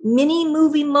me many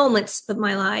movie moments of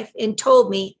my life and told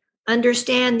me,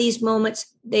 understand these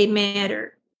moments, they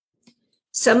matter.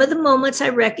 Some of the moments I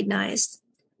recognized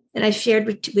and I shared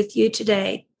with you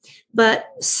today, but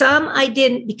some I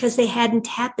didn't because they hadn't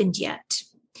happened yet.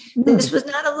 This was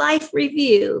not a life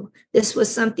review. This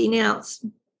was something else.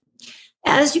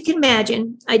 As you can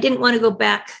imagine, I didn't want to go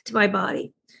back to my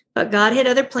body, but God had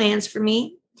other plans for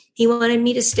me. He wanted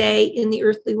me to stay in the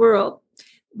earthly world,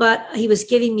 but he was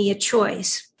giving me a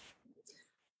choice.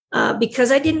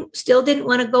 Because I still didn't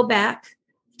want to go back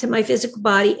to my physical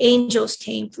body, angels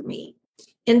came for me.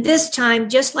 And this time,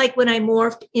 just like when I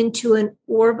morphed into an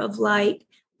orb of light,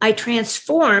 I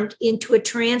transformed into a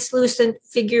translucent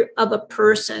figure of a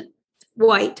person, a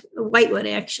white one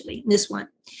actually, this one.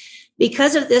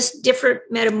 Because of this different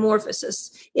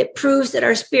metamorphosis, it proves that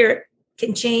our spirit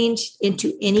can change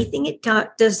into anything it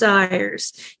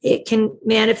desires. It can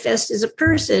manifest as a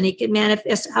person. It can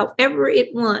manifest however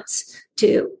it wants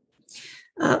to.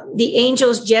 The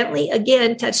angels gently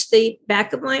again touched the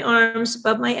back of my arms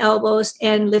above my elbows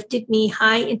and lifted me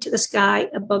high into the sky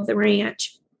above the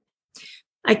ranch.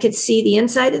 I could see the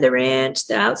inside of the ranch,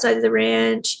 the outside of the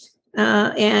ranch,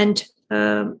 and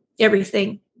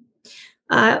everything.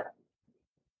 I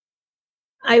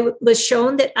was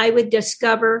shown that I would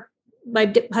discover,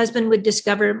 my husband would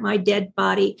discover my dead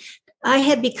body. I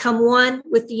had become one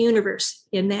with the universe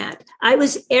in that. I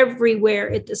was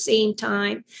everywhere at the same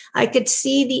time. I could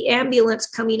see the ambulance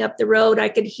coming up the road. I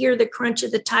could hear the crunch of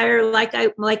the tire like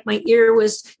my ear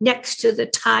was next to the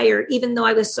tire, even though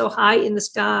I was so high in the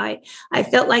sky. I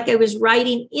felt like I was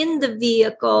riding in the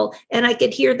vehicle, and I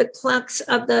could hear the clunks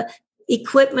of the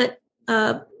equipment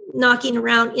knocking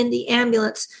around in the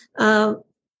ambulance.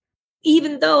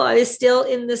 Even though I was still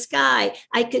in the sky,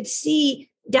 I could see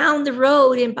down the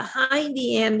road and behind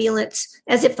the ambulance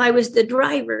as if I was the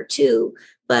driver too,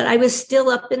 but I was still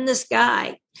up in the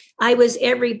sky. I was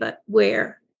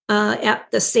everywhere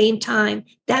at the same time.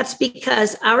 That's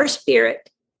because our spirit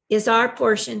is our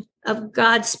portion of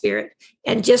God's spirit.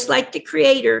 And just like the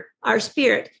Creator, our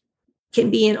spirit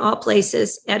can be in all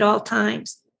places at all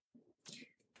times.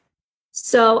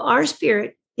 So our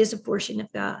spirit is a portion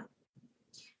of God.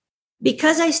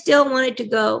 Because I still wanted to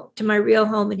go to my real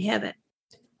home in heaven,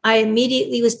 I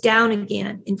immediately was down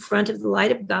again in front of the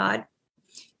light of God.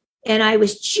 And I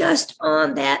was just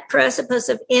on that precipice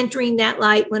of entering that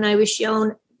light when I was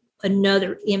shown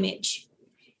another image.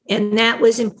 And that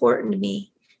was important to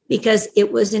me because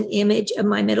it was an image of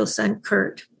my middle son,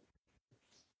 Kurt.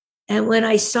 And when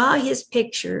I saw his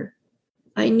picture,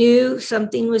 I knew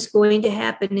something was going to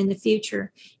happen in the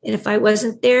future. And if I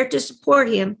wasn't there to support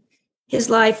him, his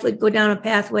life would go down a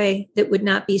pathway that would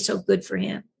not be so good for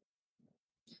him.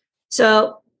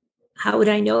 So how would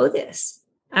I know this?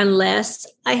 Unless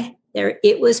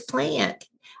it was planned.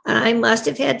 And I must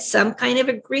have had some kind of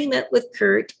agreement with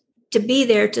Kurt to be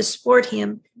there to support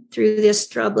him through this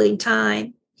troubling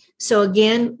time. So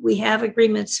again, we have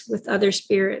agreements with other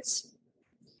spirits.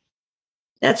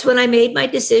 That's when I made my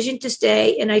decision to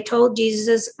stay. And I told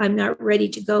Jesus, I'm not ready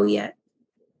to go yet.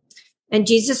 And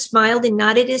Jesus smiled and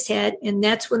nodded his head. And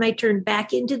that's when I turned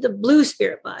back into the blue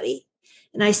spirit body.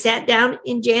 And I sat down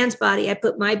in Jan's body. I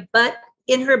put my butt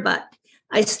in her butt.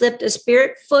 I slipped a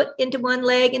spirit foot into one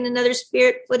leg and another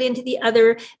spirit foot into the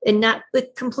other, and not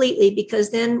completely,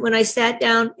 because then when I sat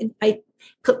down, and I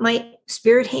put my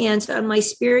spirit hands on my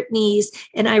spirit knees,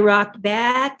 and I rocked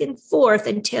back and forth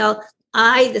until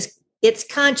its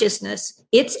consciousness,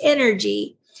 its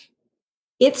energy,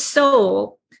 its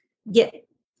soul get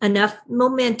enough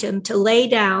momentum to lay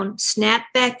down, snap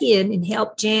back in, and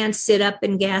help Jan sit up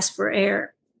and gasp for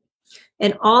air.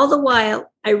 And all the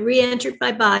while I re-entered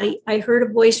my body, I heard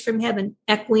a voice from heaven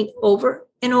echoing over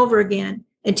and over again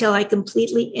until I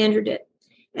completely entered it.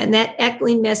 And that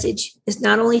echoing message is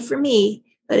not only for me,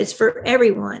 but it's for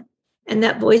everyone. And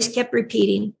that voice kept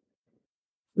repeating,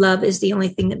 love is the only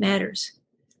thing that matters.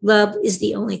 Love is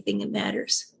the only thing that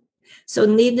matters. So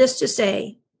needless to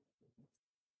say,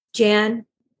 Jan,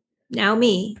 now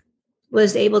me,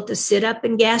 was able to sit up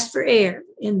and gasp for air.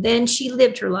 And then she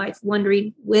lived her life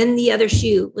wondering when the other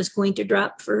shoe was going to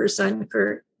drop for her son,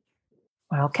 Kurt.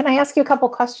 Well, can I ask you a couple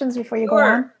questions before you go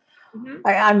on? Mm-hmm.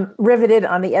 I'm riveted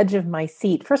on the edge of my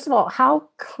seat. First of all, how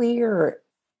clear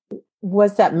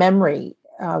was that memory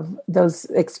of those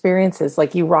experiences,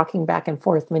 like you rocking back and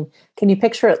forth? I mean, can you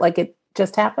picture it like it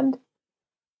just happened?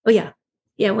 Oh, yeah.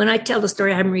 Yeah, when I tell the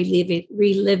story, I'm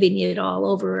reliving it all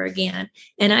over again,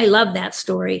 and I love that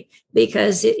story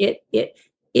because if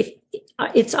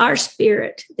it's our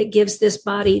spirit that gives this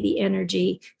body the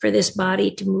energy for this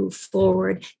body to move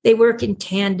forward. They work in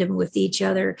tandem with each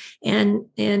other, and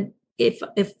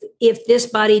if this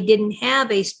body didn't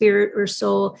have a spirit or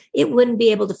soul, it wouldn't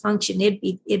be able to function. It'd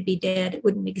be dead. It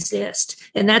wouldn't exist,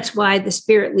 and that's why the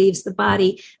spirit leaves the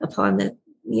body upon the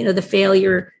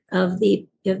failure of the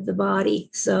body.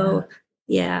 So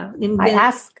yeah, and I then,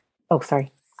 ask, oh,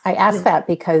 sorry. I ask that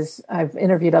because I've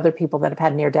interviewed other people that have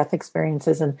had near-death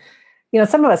experiences, and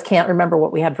some of us can't remember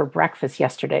what we had for breakfast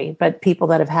yesterday, but people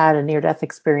that have had a near-death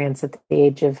experience at the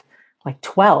age of like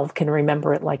 12 can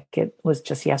remember it like it was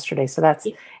just yesterday. So that's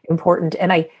important.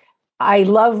 And I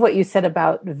love what you said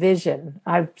about vision.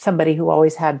 I'm somebody who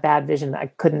always had bad vision. I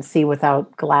couldn't see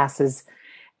without glasses,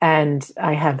 and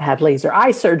I have had laser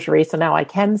eye surgery, so now I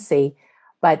can see.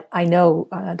 But I know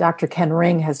Dr. Ken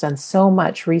Ring has done so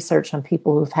much research on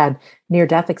people who've had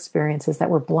near-death experiences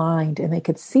that were blind and they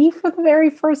could see for the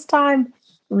very first time.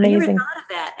 Amazing. I never thought of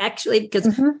that, actually,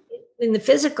 because in the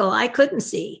physical, I couldn't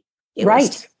see.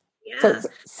 Right. So it's a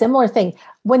similar thing.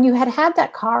 When you had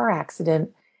that car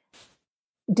accident,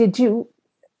 did you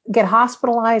get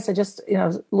hospitalized? I just,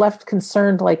 left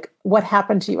concerned, like what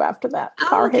happened to you after that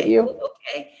car hit you?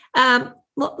 Okay.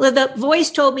 Well, the voice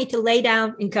told me to lay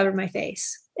down and cover my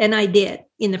face, and I did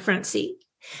in the front seat.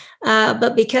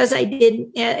 But because I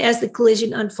didn't, as the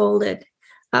collision unfolded,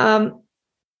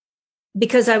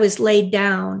 because I was laid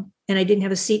down and I didn't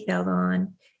have a seatbelt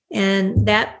on, and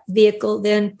that vehicle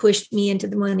then pushed me into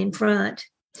the one in front,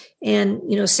 and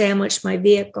sandwiched my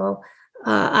vehicle.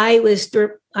 I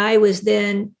was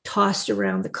then tossed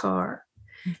around the car,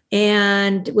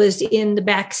 and was in the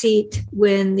back seat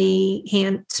when the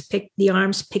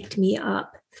arms picked me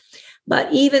up.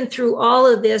 But even through all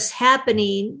of this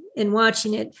happening and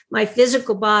watching it, my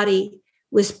physical body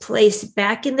was placed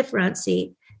back in the front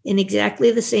seat in exactly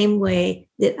the same way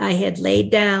that I had laid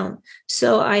down.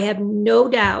 So I have no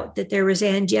doubt that there was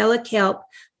angelic help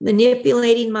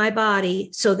manipulating my body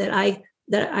so that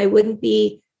I wouldn't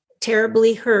be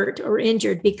terribly hurt or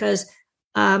injured, because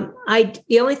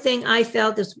the only thing I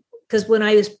felt is, because when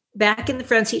I was back in the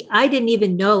front seat, I didn't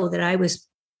even know that I was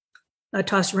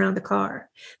tossed around the car.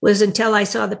 It was until I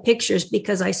saw the pictures,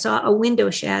 because I saw a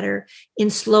window shatter in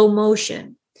slow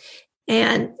motion,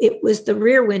 and it was the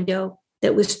rear window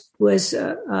that was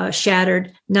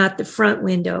shattered, not the front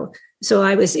window. So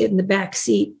I was in the back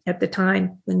seat at the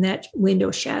time when that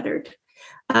window shattered.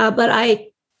 But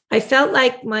I felt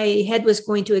like my head was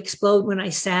going to explode when I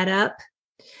sat up,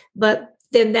 but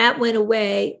then that went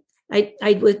away.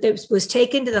 I was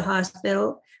taken to the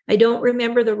hospital. I don't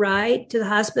remember the ride to the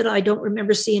hospital. I don't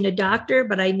remember seeing a doctor,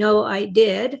 but I know I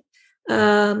did.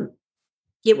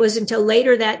 It was until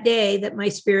later that day that my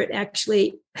spirit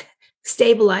actually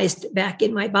stabilized back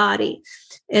in my body.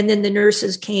 And then the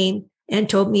nurses came and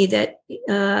told me that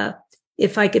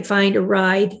if I could find a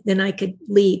ride, then I could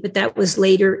leave. But that was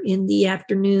later in the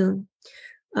afternoon,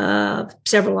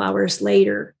 several hours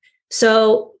later.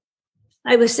 So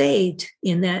I was saved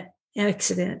in that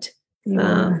accident.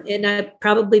 And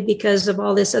probably because of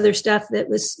all this other stuff that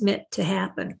was meant to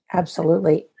happen.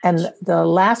 Absolutely. And the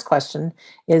last question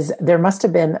is, there must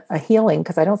have been a healing,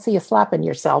 because I don't see you slapping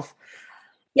yourself.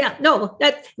 Yeah, no,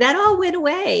 that all went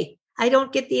away. I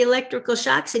don't get the electrical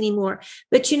shocks anymore.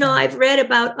 But, I've read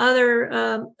about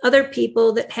other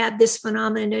people that had this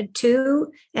phenomenon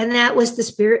too. And that was the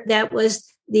spirit, that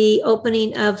was the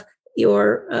opening of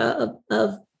your,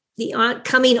 of the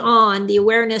coming on, the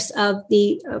awareness of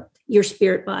your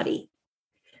spirit body.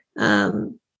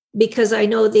 Because I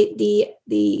know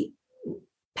the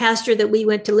pastor that we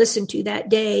went to listen to that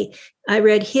day, I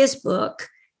read his book,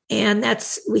 and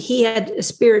he had a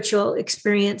spiritual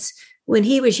experience when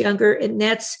he was younger. And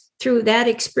that's through that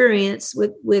experience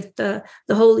with the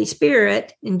Holy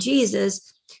Spirit and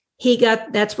Jesus,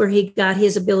 that's where he got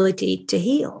his ability to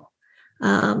heal.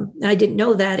 I didn't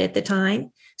know that at the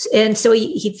time. And so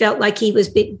he felt like he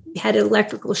had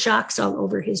electrical shocks all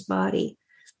over his body.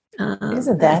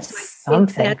 Isn't that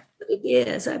something? That's what it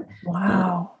is.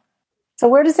 Wow. So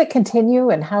where does it continue,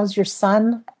 and how's your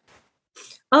son?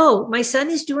 Oh, my son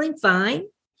is doing fine.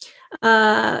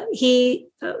 He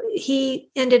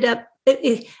ended up,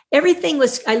 everything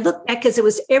was, I look back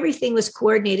because everything was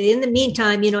coordinated. In the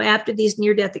meantime, after these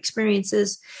near-death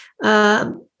experiences,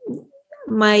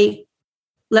 my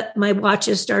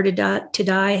watches started to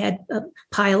die. I had a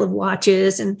pile of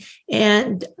watches, and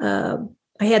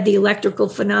I had the electrical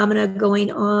phenomena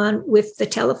going on with the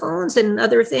telephones and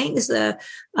other things. The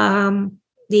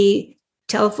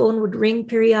telephone would ring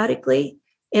periodically,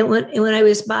 And when I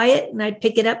was by it and I'd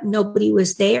pick it up, nobody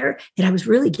was there. And I was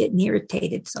really getting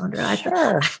irritated, Sandra.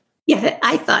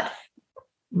 I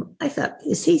thought,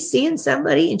 is he seeing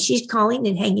somebody and she's calling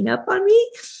and hanging up on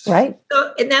me? Right.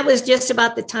 So, and that was just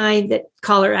about the time that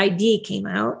caller ID came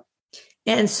out.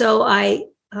 And so I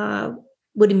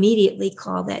would immediately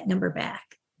call that number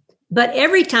back. But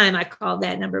every time I called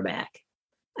that number back,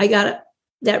 I got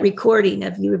that recording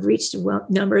of you have reached a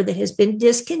number that has been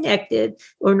disconnected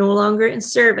or no longer in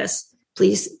service.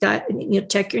 Please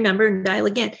check your number and dial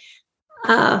again.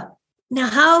 Now,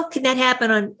 how can that happen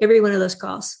on every one of those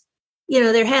calls?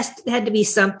 There had to be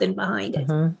something behind it.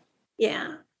 Mm-hmm.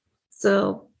 Yeah.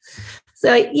 So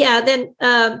yeah. Then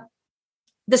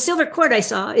the silver cord I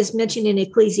saw is mentioned in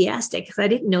Ecclesiastic. I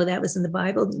didn't know that was in the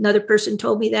Bible. Another person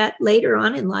told me that later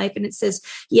on in life, and it says,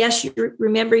 "Yes, you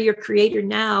remember your Creator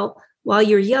now while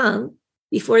you're young,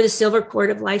 before the silver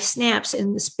cord of life snaps,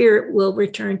 and the spirit will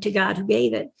return to God who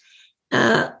gave it."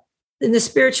 In the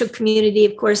spiritual community,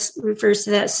 of course, refers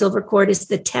to that silver cord as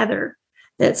the tether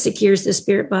that secures the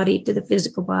spirit body to the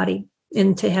physical body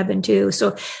and to heaven too.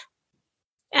 So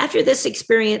after this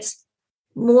experience,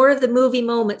 more of the movie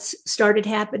moments started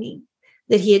happening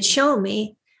that he had shown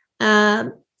me.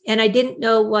 And I didn't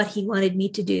know what he wanted me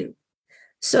to do.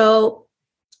 So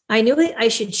I knew I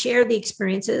should share the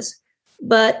experiences,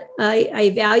 but I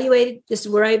evaluated, this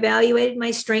is where I evaluated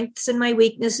my strengths and my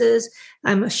weaknesses.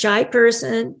 I'm a shy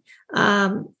person.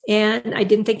 And I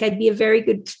didn't think I'd be a very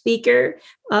good speaker,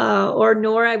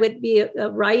 nor I would be a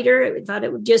writer. I thought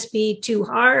it would just be too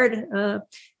hard.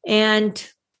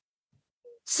 And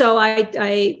so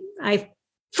I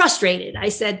frustrated. I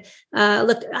said,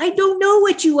 look, I don't know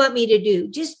what you want me to do.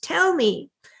 Just tell me.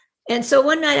 And so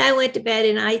one night I went to bed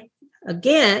and I,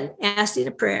 again, asked in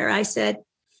a prayer. I said,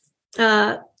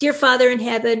 "Dear Father in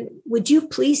heaven, would you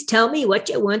please tell me what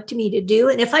you want me to do?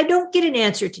 And if I don't get an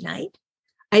answer tonight,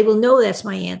 I will know that's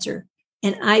my answer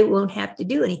and I won't have to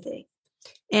do anything."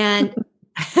 And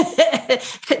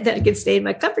that I could stay in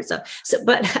my comfort zone.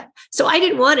 So I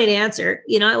didn't want an answer.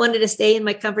 I wanted to stay in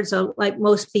my comfort zone like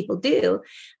most people do.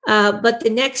 But the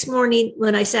next morning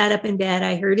when I sat up in bed,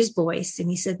 I heard his voice and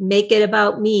he said, "Make it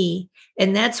about me."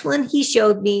 And that's when he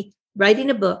showed me writing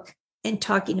a book and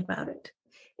talking about it.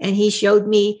 And he showed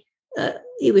me,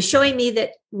 he was showing me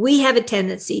that we have a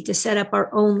tendency to set up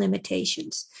our own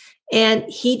limitations. And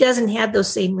he doesn't have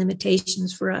those same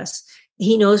limitations for us.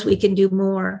 He knows we can do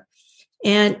more.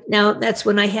 And now that's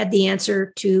when I had the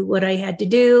answer to what I had to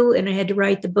do, and I had to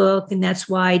write the book, and that's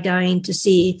why Dying to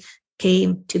See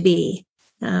came to be.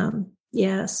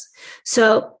 Yes.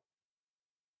 So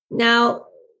now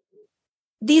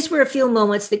these were a few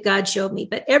moments that God showed me,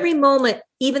 but every moment,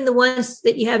 even the ones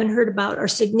that you haven't heard about, are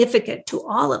significant to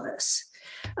all of us.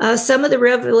 Some of the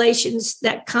revelations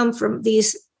that come from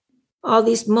all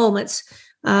these moments,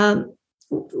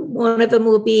 one of them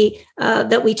will be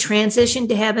that we transition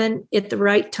to heaven at the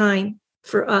right time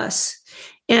for us.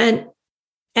 And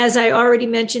as I already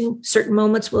mentioned, certain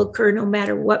moments will occur no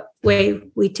matter what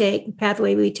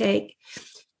pathway we take.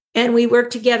 And we work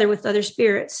together with other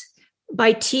spirits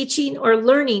by teaching or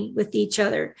learning with each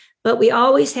other. But we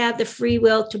always have the free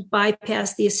will to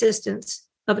bypass the assistance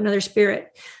of another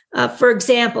spirit. For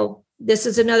example, this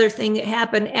is another thing that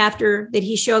happened after that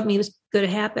he showed me was going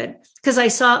to happen, because I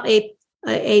saw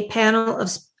a panel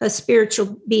of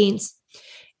spiritual beings.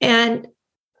 And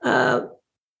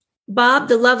Bob,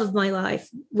 the love of my life,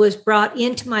 was brought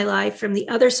into my life from the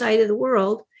other side of the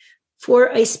world for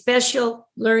a special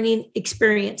learning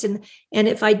experience. And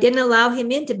if I didn't allow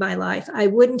him into my life, I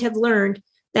wouldn't have learned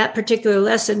that particular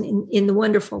lesson in the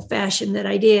wonderful fashion that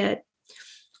I did.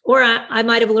 Or I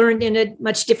might have learned in a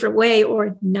much different way,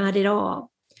 or not at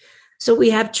all. So we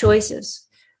have choices.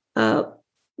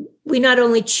 We not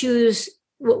only choose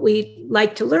what we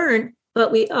like to learn,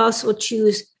 but we also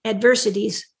choose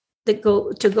adversities that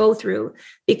go through,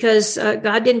 because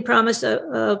God didn't promise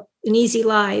an easy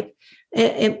life,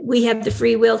 and we have the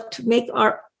free will to make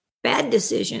our bad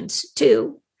decisions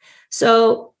too.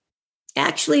 So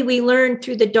actually, we learn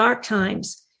through the dark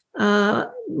times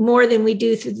more than we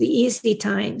do through the easy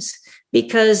times,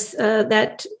 because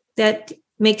that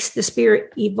makes the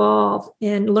spirit evolve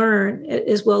and learn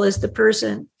as well as the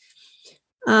person.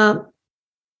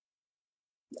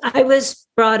 I was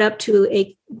brought up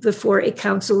before a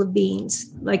council of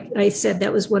beings. Like I said,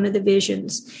 that was one of the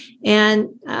visions. And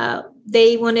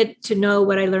they wanted to know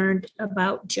what I learned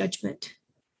about judgment.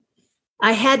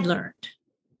 I had learned,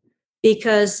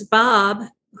 because Bob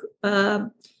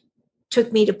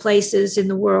took me to places in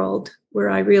the world where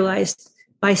I realized,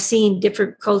 by seeing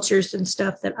different cultures and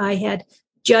stuff, that I had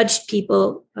judged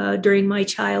people during my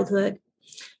childhood.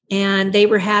 and they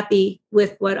were happy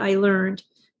with what I learned.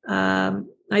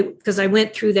 Because I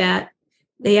went through that.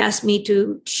 They asked me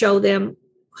to show them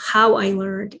how I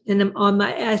learned, and all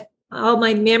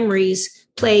my memories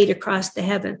played across the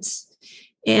heavens,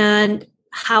 and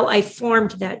how I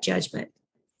formed that judgment,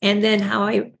 and then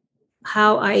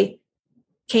how I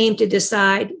came to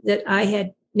decide that I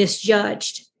had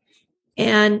misjudged.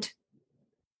 And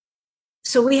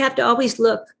so we have to always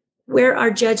look where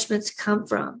our judgments come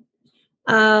from.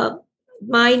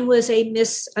 Mine was a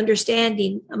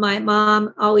misunderstanding. My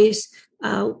mom always,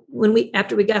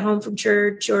 after we got home from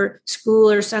church or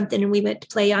school or something, and we went to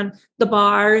play on the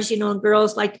bars, and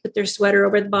girls like to put their sweater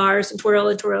over the bars and twirl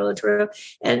and twirl and twirl.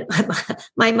 And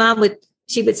my mom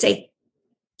she would say,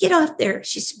 "Get off there."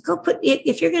 She said, "Go put it.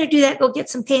 If you're going to do that, go get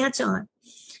some pants on."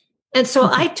 And so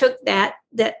I took that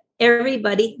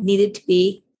everybody needed to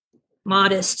be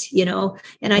modest,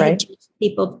 and I had judged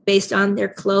people based on their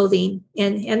clothing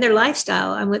and their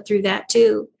lifestyle. I went through that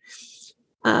too.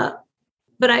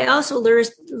 But I also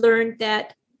learned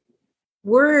that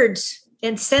words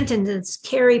and sentences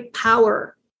carry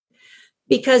power,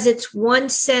 because it's one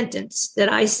sentence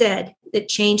that I said that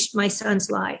changed my son's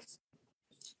life.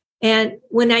 And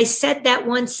when I said that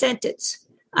one sentence,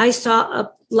 I saw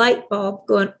a light bulb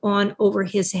going on over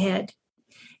his head.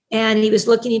 And he was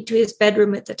looking into his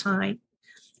bedroom at the time.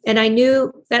 And I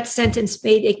knew that sentence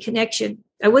made a connection.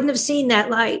 I wouldn't have seen that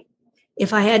light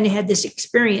if I hadn't had this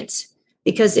experience,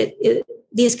 because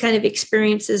these kind of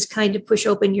experiences kind of push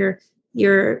open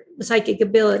your psychic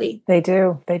ability. They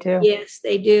do. Yes,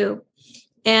 they do.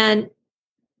 And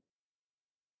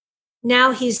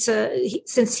now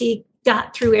since he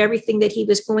got through everything that he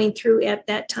was going through at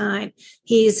that time,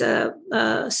 he's a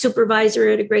supervisor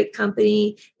at a great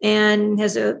company and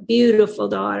has a beautiful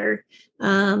daughter.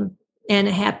 And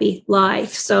a happy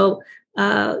life. So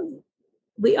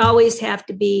we always have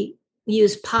to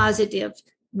use positive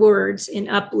words and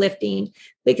uplifting,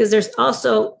 because there's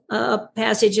also a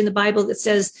passage in the Bible that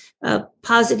says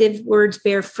positive words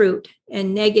bear fruit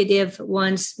and negative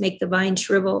ones make the vine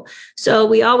shrivel. So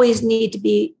we always need to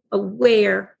be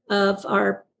aware of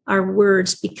our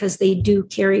words, because they do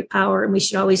carry power, and we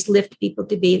should always lift people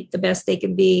to be the best they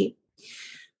can be.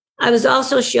 I was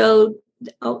also showed,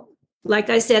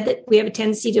 like I said, that we have a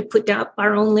tendency to put down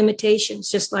our own limitations,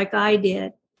 just like I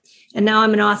did. And now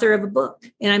I'm an author of a book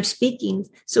and I'm speaking.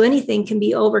 So anything can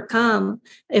be overcome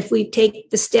if we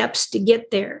take the steps to get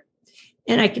there.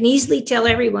 And I can easily tell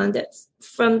everyone that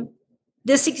from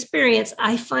this experience,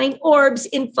 I find orbs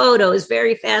in photos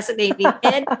very fascinating.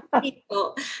 And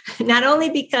people, not only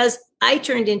because I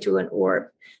turned into an orb,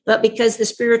 but because the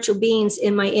spiritual beings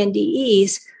in my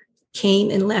NDEs came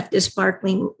and left as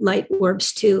sparkling light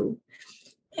orbs too.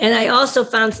 And I also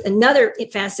found another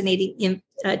fascinating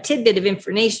tidbit of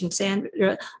information,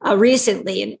 Sandra,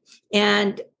 recently.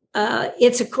 And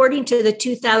it's according to the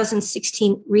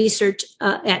 2016 research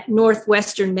at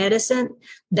Northwestern Medicine,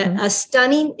 that a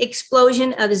stunning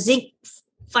explosion of zinc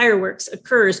fireworks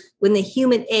occurs when the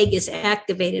human egg is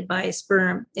activated by a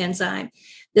sperm enzyme.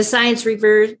 The science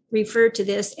referred to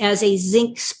this as a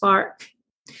zinc spark.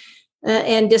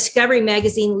 And Discovery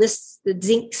magazine lists the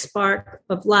zinc spark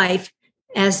of life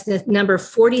as the number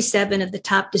 47 of the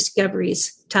top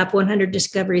 100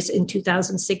 discoveries in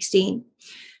 2016.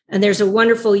 And there's a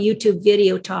wonderful YouTube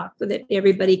video talk that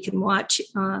everybody can watch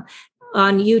on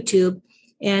YouTube.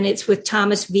 And it's with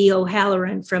Thomas V.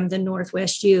 O'Halloran from the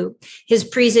Northwest U. His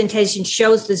presentation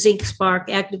shows the zinc spark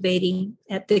activating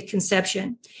at the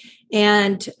conception.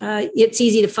 And it's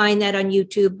easy to find that on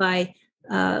YouTube by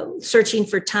searching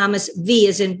for Thomas V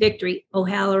as in Victory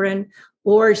O'Halloran,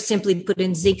 or simply put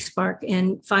in zinc spark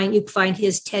and you find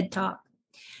his TED talk.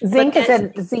 Zinc is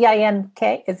in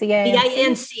Z-I-N-K?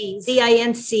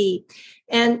 Z-I-N-C.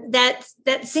 And that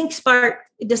zinc spark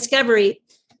discovery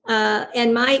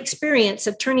and my experience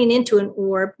of turning into an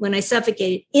orb when I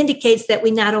suffocated indicates that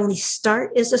we not only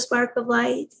start as a spark of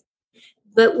light,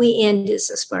 but we end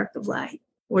as a spark of light,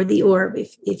 or the orb,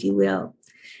 if you will.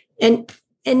 And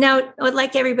now I'd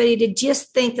like everybody to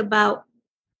just think about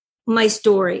my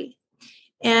story.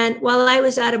 And while I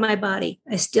was out of my body,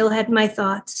 I still had my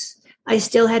thoughts. I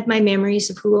still had my memories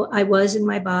of who I was in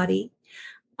my body.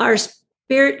 Our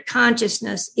spirit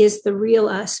consciousness is the real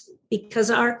us, because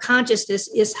our consciousness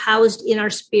is housed in our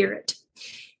spirit,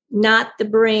 not the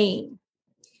brain.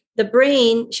 The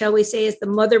brain, shall we say, is the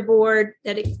motherboard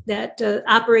that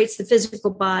operates the physical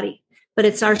body. But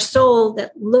it's our soul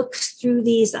that looks through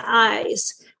these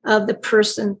eyes of the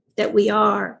person that we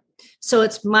are. So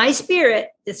it's my spirit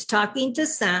that's talking to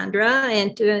Sandra,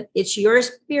 and it's your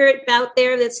spirit out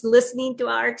there that's listening to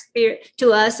our spirit,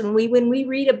 to us. And when we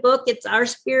read a book, it's our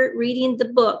spirit reading the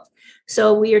book.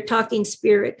 So we are talking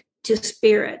spirit to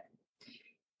spirit.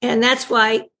 And that's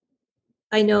why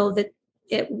I know that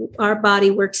our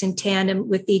body works in tandem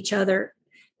with each other,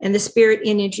 and the spirit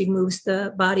energy moves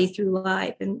the body through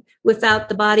life. And without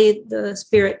the body, the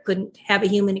spirit couldn't have a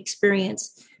human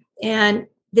experience. And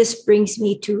this brings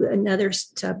me to another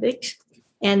subject,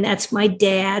 and that's my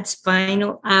dad's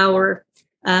final hour.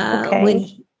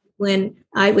 When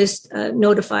I was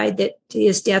notified that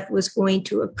his death was going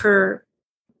to occur.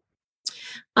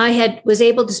 I was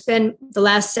able to spend the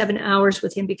last 7 hours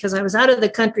with him because I was out of the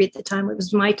country at the time. It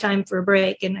was my time for a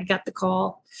break, and I got the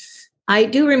call. I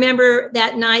do remember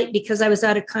that night because I was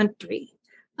out of country.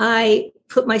 I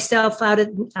put myself out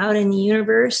in the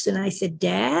universe, and I said,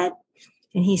 "Dad,"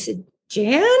 and he said,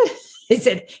 "Jan." I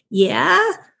said,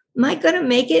 "Yeah, am I going to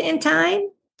make it in time?"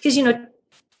 Because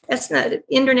that's not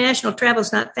international travel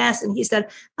is not fast. And he said,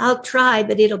 "I'll try,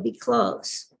 but it'll be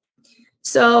close."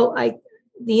 So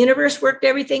the universe worked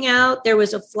everything out. There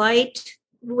was a flight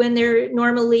when there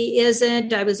normally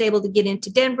isn't. I was able to get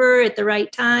into Denver at the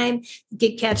right time,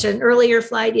 catch an earlier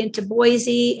flight into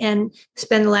Boise, and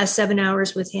spend the last 7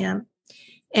 hours with him.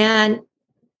 And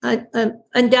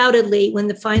undoubtedly, when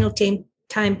the final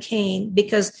time came,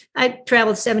 because I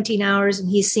traveled 17 hours and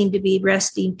he seemed to be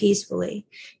resting peacefully,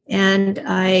 and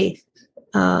I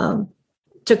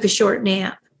took a short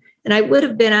nap. And I would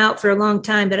have been out for a long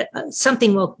time, but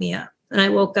something woke me up. And I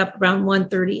woke up around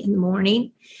 1:30 in the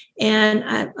morning, and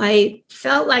I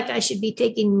felt like I should be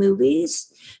taking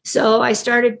movies. So I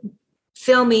started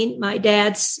filming my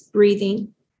dad's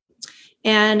breathing.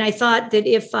 And I thought that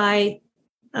if I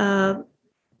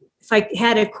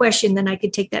had a question, then I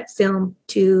could take that film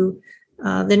to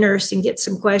the nurse and get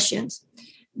some questions.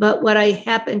 But what I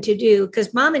happened to do,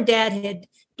 because Mom and Dad had,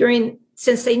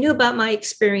 since they knew about my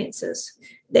experiences,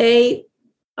 they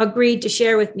agreed to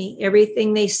share with me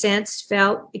everything they sensed,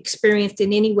 felt, experienced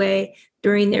in any way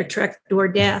during their trek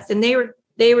toward death. And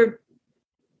they were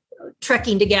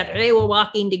trekking together. They were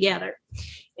walking together.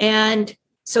 And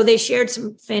so they shared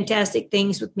some fantastic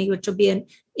things with me, which will be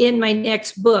in my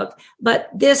next book.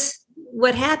 But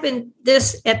what happened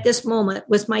at this moment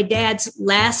was my dad's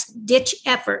last ditch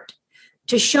effort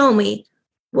to show me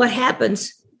what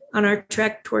happens on our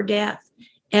trek toward death.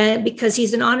 And because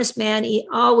he's an honest man, he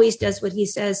always does what he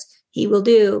says he will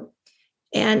do.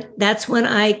 And that's when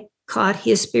I caught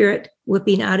his spirit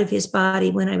whipping out of his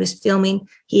body when I was filming.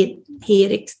 He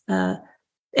had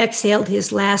exhaled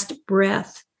his last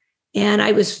breath. And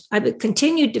I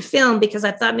continued to film because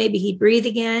I thought maybe he'd breathe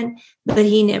again, but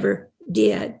he never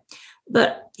did.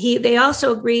 But they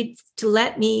also agreed to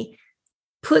let me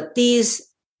put these,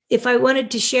 if I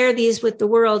wanted to share these with the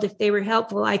world, if they were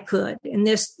helpful, I could. And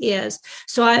this is.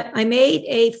 So I made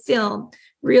a film,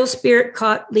 Real Spirit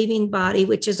Caught Leaving Body,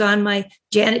 which is on my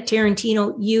Janet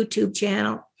Tarantino YouTube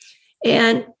channel.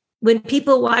 And when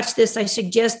people watch this, I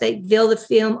suggest they view the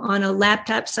film on a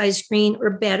laptop-sized screen or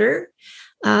better,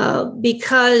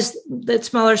 because the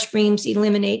smaller screens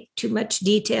eliminate too much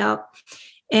detail.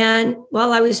 And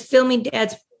while I was filming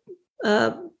Dad's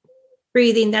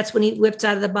breathing, that's when he whips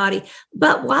out of the body.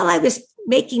 But while I was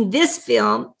making this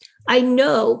film, I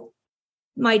know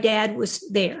my dad was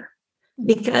there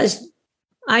because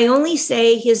I only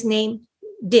say his name,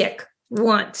 Dick,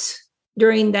 once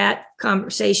during that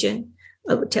conversation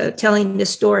of telling this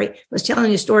story. I was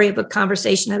telling the story of a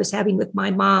conversation I was having with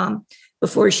my mom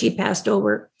before she passed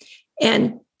over.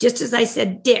 And just as I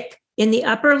said, Dick, in the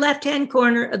upper left-hand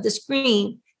corner of the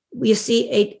screen, we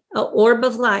see a orb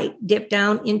of light dip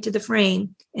down into the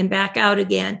frame and back out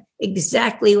again,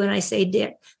 exactly when I say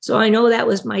Dick. So I know that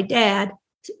was my dad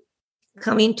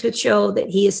coming to show that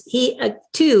he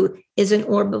too is an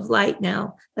orb of light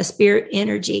now, a spirit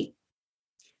energy.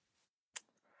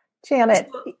 Janet,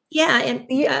 so, yeah, and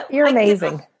you're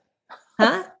amazing.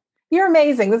 Huh? You're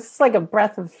amazing. This is like a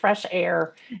breath of fresh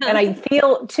air. And I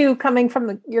feel too, coming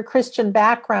from your Christian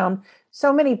background,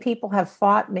 so many people have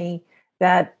fought me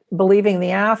that believing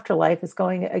the afterlife is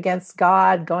going against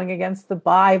God, going against the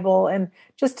Bible, and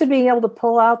just to being able to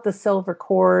pull out the silver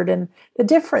cord and the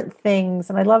different things.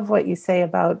 And I love what you say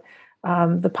about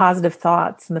the positive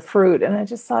thoughts and the fruit. And I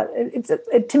just thought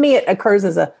to me, it occurs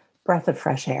as a breath of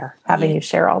fresh air, having you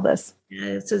share all this.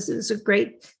 Yeah, it's a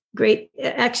great,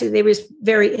 actually, they was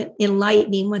very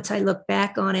enlightening once I look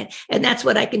back on it. And that's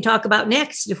what I can talk about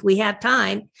next if we have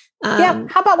time. How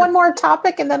about one more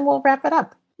topic and then we'll wrap it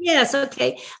up? Yes.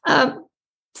 Okay.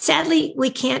 Sadly, we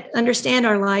can't understand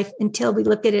our life until we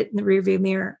look at it in the rearview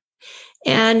mirror.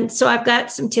 And so I've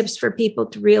got some tips for people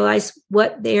to realize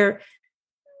what they're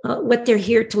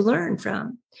here to learn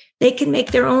from. They can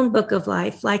make their own book of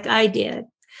life, like I did.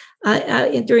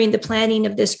 During the planning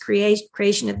of this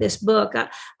creation of this book,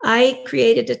 I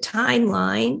created a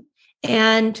timeline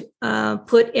and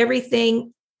put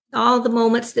everything, all the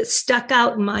moments that stuck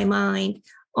out in my mind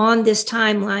on this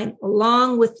timeline,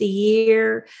 along with the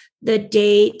year, the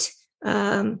date,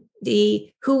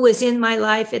 the who was in my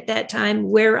life at that time,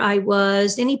 where I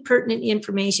was, any pertinent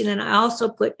information. And I also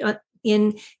put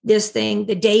in this thing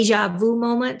the deja vu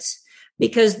moments,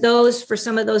 because those, for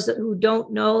some of those who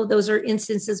don't know, those are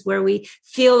instances where we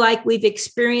feel like we've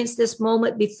experienced this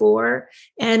moment before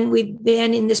and we've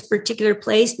been in this particular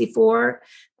place before.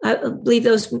 I believe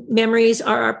those memories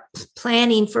are our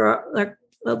planning for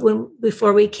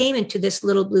before we came into this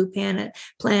little blue planet,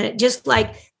 just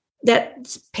like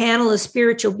that panel of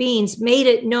spiritual beings made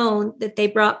it known that they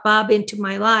brought Bob into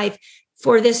my life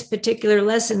for this particular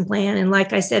lesson plan. And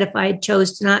like I said, if I had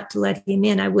chose not to let him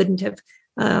in, I wouldn't have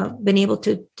been able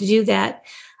to do that.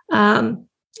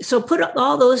 So put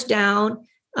all those down,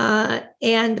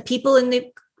 and the people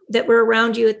that were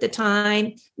around you at the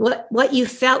time, what you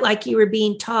felt like you were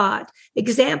being taught.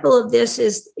 Example of this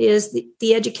is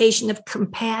the education of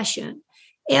compassion,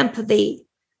 empathy,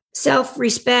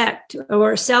 self-respect,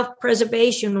 or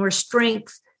self-preservation, or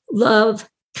strength, love,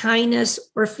 kindness,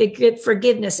 or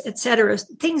forgiveness, etc.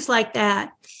 Things like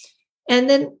that. And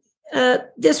then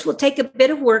this will take a bit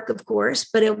of work, of course,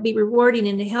 but it'll be rewarding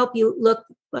and to help you look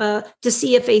to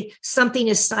see if something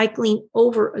is cycling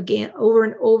over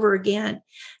and over again.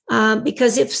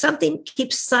 Because if something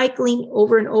keeps cycling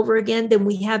over and over again, then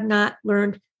we have not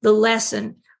learned the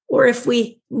lesson. Or if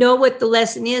we know what the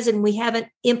lesson is and we haven't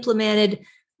implemented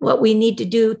what we need to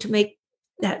do to make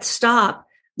that stop,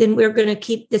 then we're going to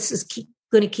keep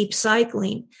going to keep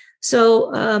cycling.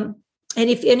 So, and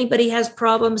if anybody has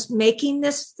problems making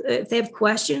this, if they have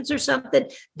questions or something,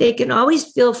 they can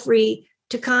always feel free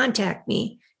to contact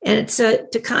me. And it's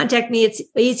to contact me, it's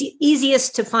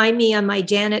easiest to find me on my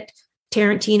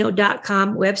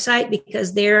JanetTarantino.com website,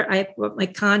 because there I have my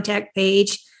contact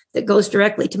page that goes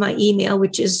directly to my email,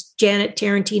 which is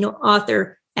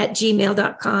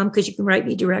JanetTarantinoAuthor@gmail.com, because you can write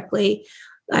me directly.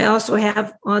 I also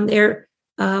have on there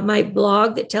my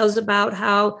blog that tells about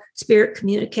how spirit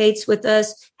communicates with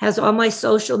us, has all my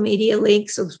social media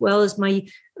links, as well as my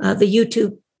the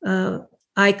YouTube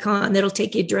icon that'll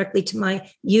take you directly to my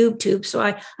YouTube. So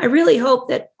I really hope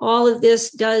that all of this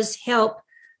does help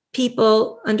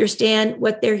people understand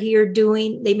what they're here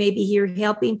doing. They may be here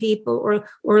helping people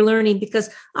or learning, because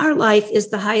our life is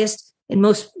the highest and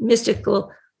most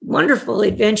mystical, wonderful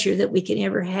adventure that we can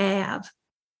ever have.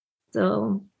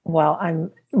 So, well,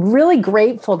 I'm really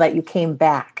grateful that you came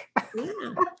back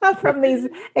from these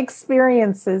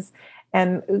experiences,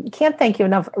 and can't thank you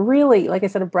enough. Really, like I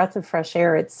said, a breath of fresh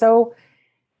air. It's so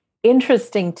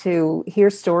interesting to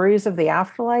hear stories of the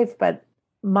afterlife, but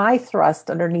my thrust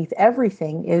underneath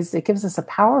everything is it gives us a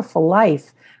powerful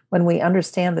life when we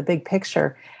understand the big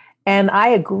picture. And I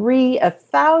agree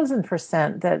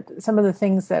 1,000% that some of the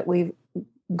things that we've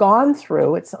gone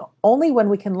through, it's only when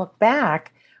we can look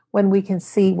back when we can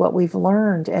see what we've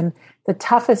learned. And the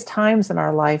toughest times in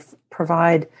our life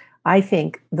provide, I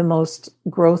think, the most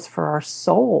growth for our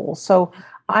soul. So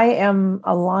I am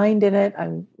aligned in it.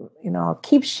 I'll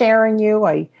keep sharing you.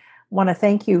 I want to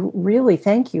thank you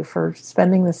for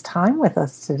spending this time with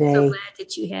us today. So glad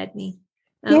that you had me.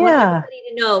 Yeah. I want everybody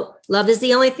to know love is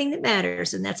the only thing that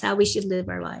matters, and that's how we should live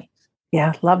our life.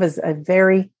 Yeah, love is a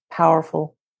very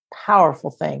powerful,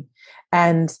 powerful thing.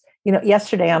 And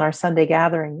yesterday on our Sunday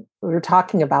gathering, we were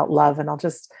talking about love, and I'll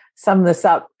just sum this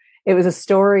up. It was a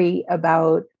story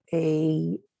about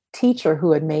a teacher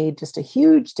who had made just a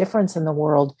huge difference in the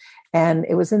world. And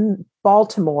it was in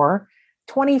Baltimore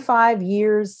 25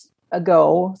 years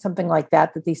ago, something like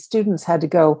that these students had to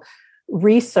go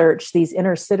research these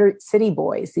inner city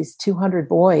boys, these 200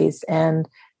 boys, and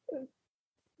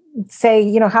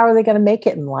say, how are they going to make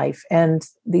it in life? And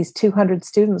these 200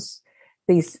 students,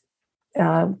 these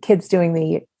kids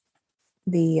doing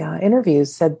the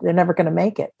interviews said they're never going to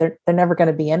make it. They're never going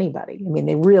to be anybody. I mean,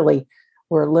 they really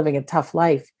were living a tough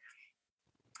life.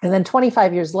 And then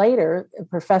 25 years later, a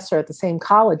professor at the same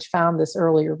college found this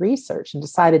earlier research and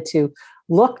decided to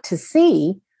look to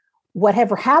see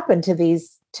whatever happened to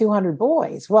these 200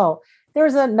 boys. Well, there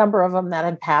was a number of them that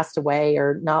had passed away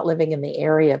or not living in the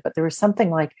area, but there was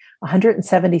something like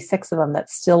 176 of them that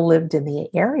still lived in the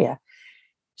area.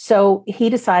 So he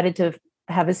decided to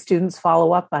have his students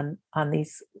follow up on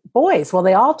these boys. Well,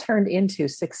 they all turned into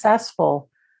successful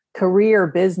career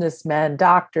businessmen,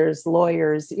 doctors,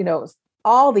 lawyers,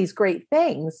 all these great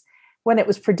things when it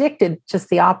was predicted just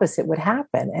the opposite would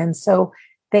happen. And so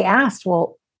they asked,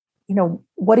 well,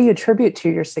 what do you attribute to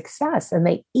your success? And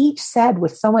they each said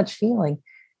with so much feeling,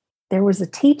 there was a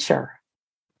teacher.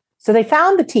 So they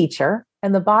found the teacher.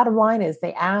 And the bottom line is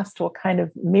they asked what kind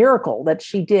of miracle that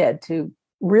she did to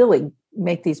really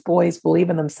make these boys believe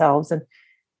in themselves. And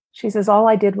she says, all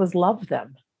I did was love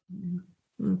them.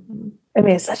 Mm-hmm. I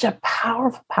mean, it's such a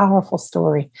powerful, powerful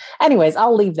story. Anyways,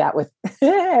 I'll leave that with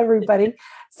everybody.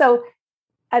 So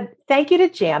thank you to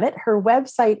Janet. Her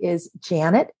website is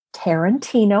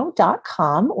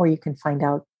janettarantino.com, or you can find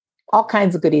out all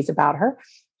kinds of goodies about her.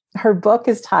 Her book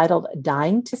is titled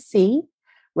Dying to See: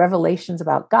 Revelations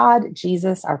about God,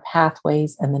 Jesus, Our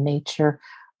Pathways, and the Nature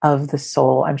of the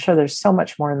Soul. I'm sure there's so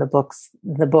much more in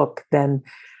the book than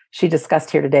she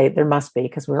discussed here today. There must be,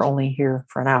 because we're only here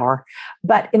for an hour.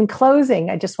 But in closing,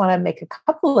 I just want to make a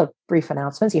couple of brief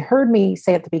announcements. You heard me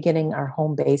say at the beginning, our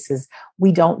home base is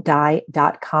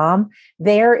WeDon'tDie.com.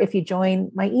 There, if you join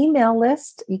my email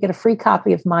list, you get a free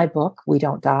copy of my book, We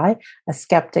Don't Die, A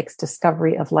Skeptic's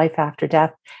Discovery of Life After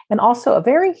Death, and also a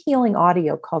very healing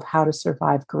audio called How to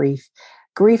Survive Grief.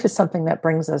 Grief is something that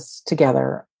brings us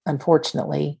together,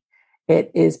 unfortunately. It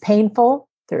is painful.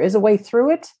 There is a way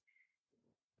through it.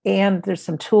 And there's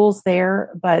some tools there,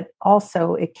 but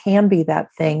also it can be that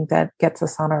thing that gets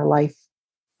us on our life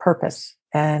purpose.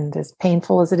 And as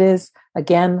painful as it is,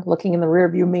 again, looking in the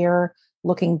rearview mirror,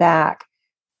 looking back,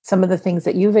 some of the things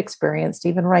that you've experienced,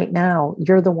 even right now,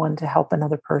 you're the one to help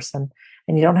another person.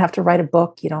 And you don't have to write a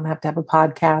book. You don't have to have a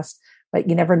podcast, but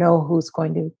you never know who's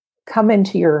going to come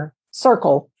into your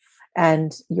circle,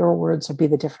 and your words will be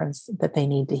the difference that they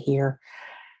need to hear.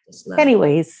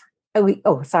 Anyways, we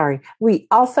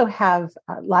also have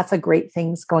lots of great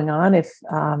things going on. If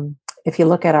you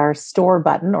look at our store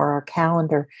button or our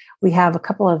calendar, we have a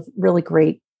couple of really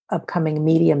great upcoming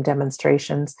medium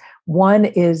demonstrations. One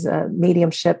is a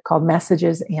mediumship called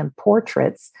Messages and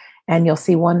Portraits, and you'll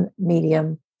see one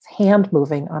medium hand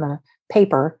moving on a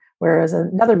paper, whereas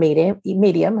another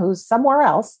medium who's somewhere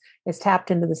else is tapped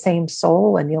into the same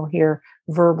soul, and you'll hear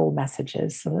verbal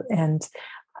messages. And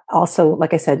also,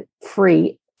 like I said,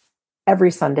 free.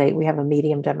 Every Sunday, we have a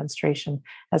medium demonstration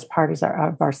as part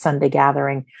of our Sunday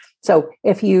gathering. So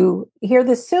if you hear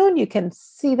this soon, you can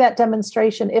see that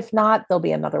demonstration. If not, there'll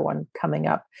be another one coming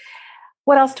up.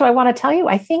 What else do I want to tell you?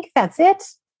 I think that's it.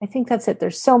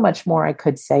 There's so much more I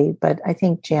could say, but I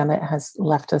think Janet has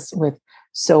left us with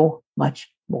so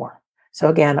much more. So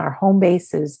again, our home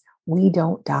base is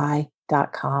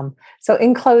WeDon'tDie.com. So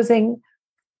in closing,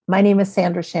 my name is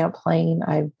Sandra Champlain.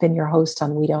 I've been your host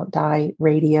on We Don't Die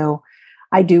Radio.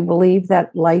 I do believe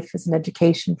that life is an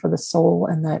education for the soul,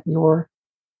 and that your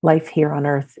life here on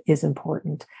earth is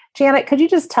important. Janet, could you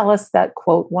just tell us that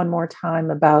quote one more time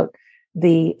about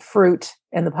the fruit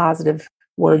and the positive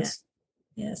words?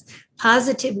 Yes.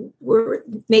 Positive word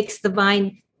makes the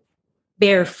vine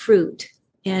bear fruit,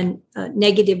 and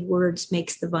negative words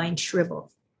makes the vine shrivel.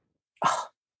 Oh,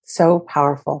 so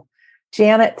powerful.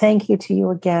 Janet, thank you to you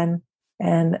again.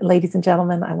 And ladies and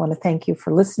gentlemen, I want to thank you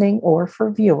for listening or for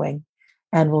viewing,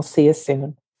 and we'll see you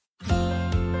soon.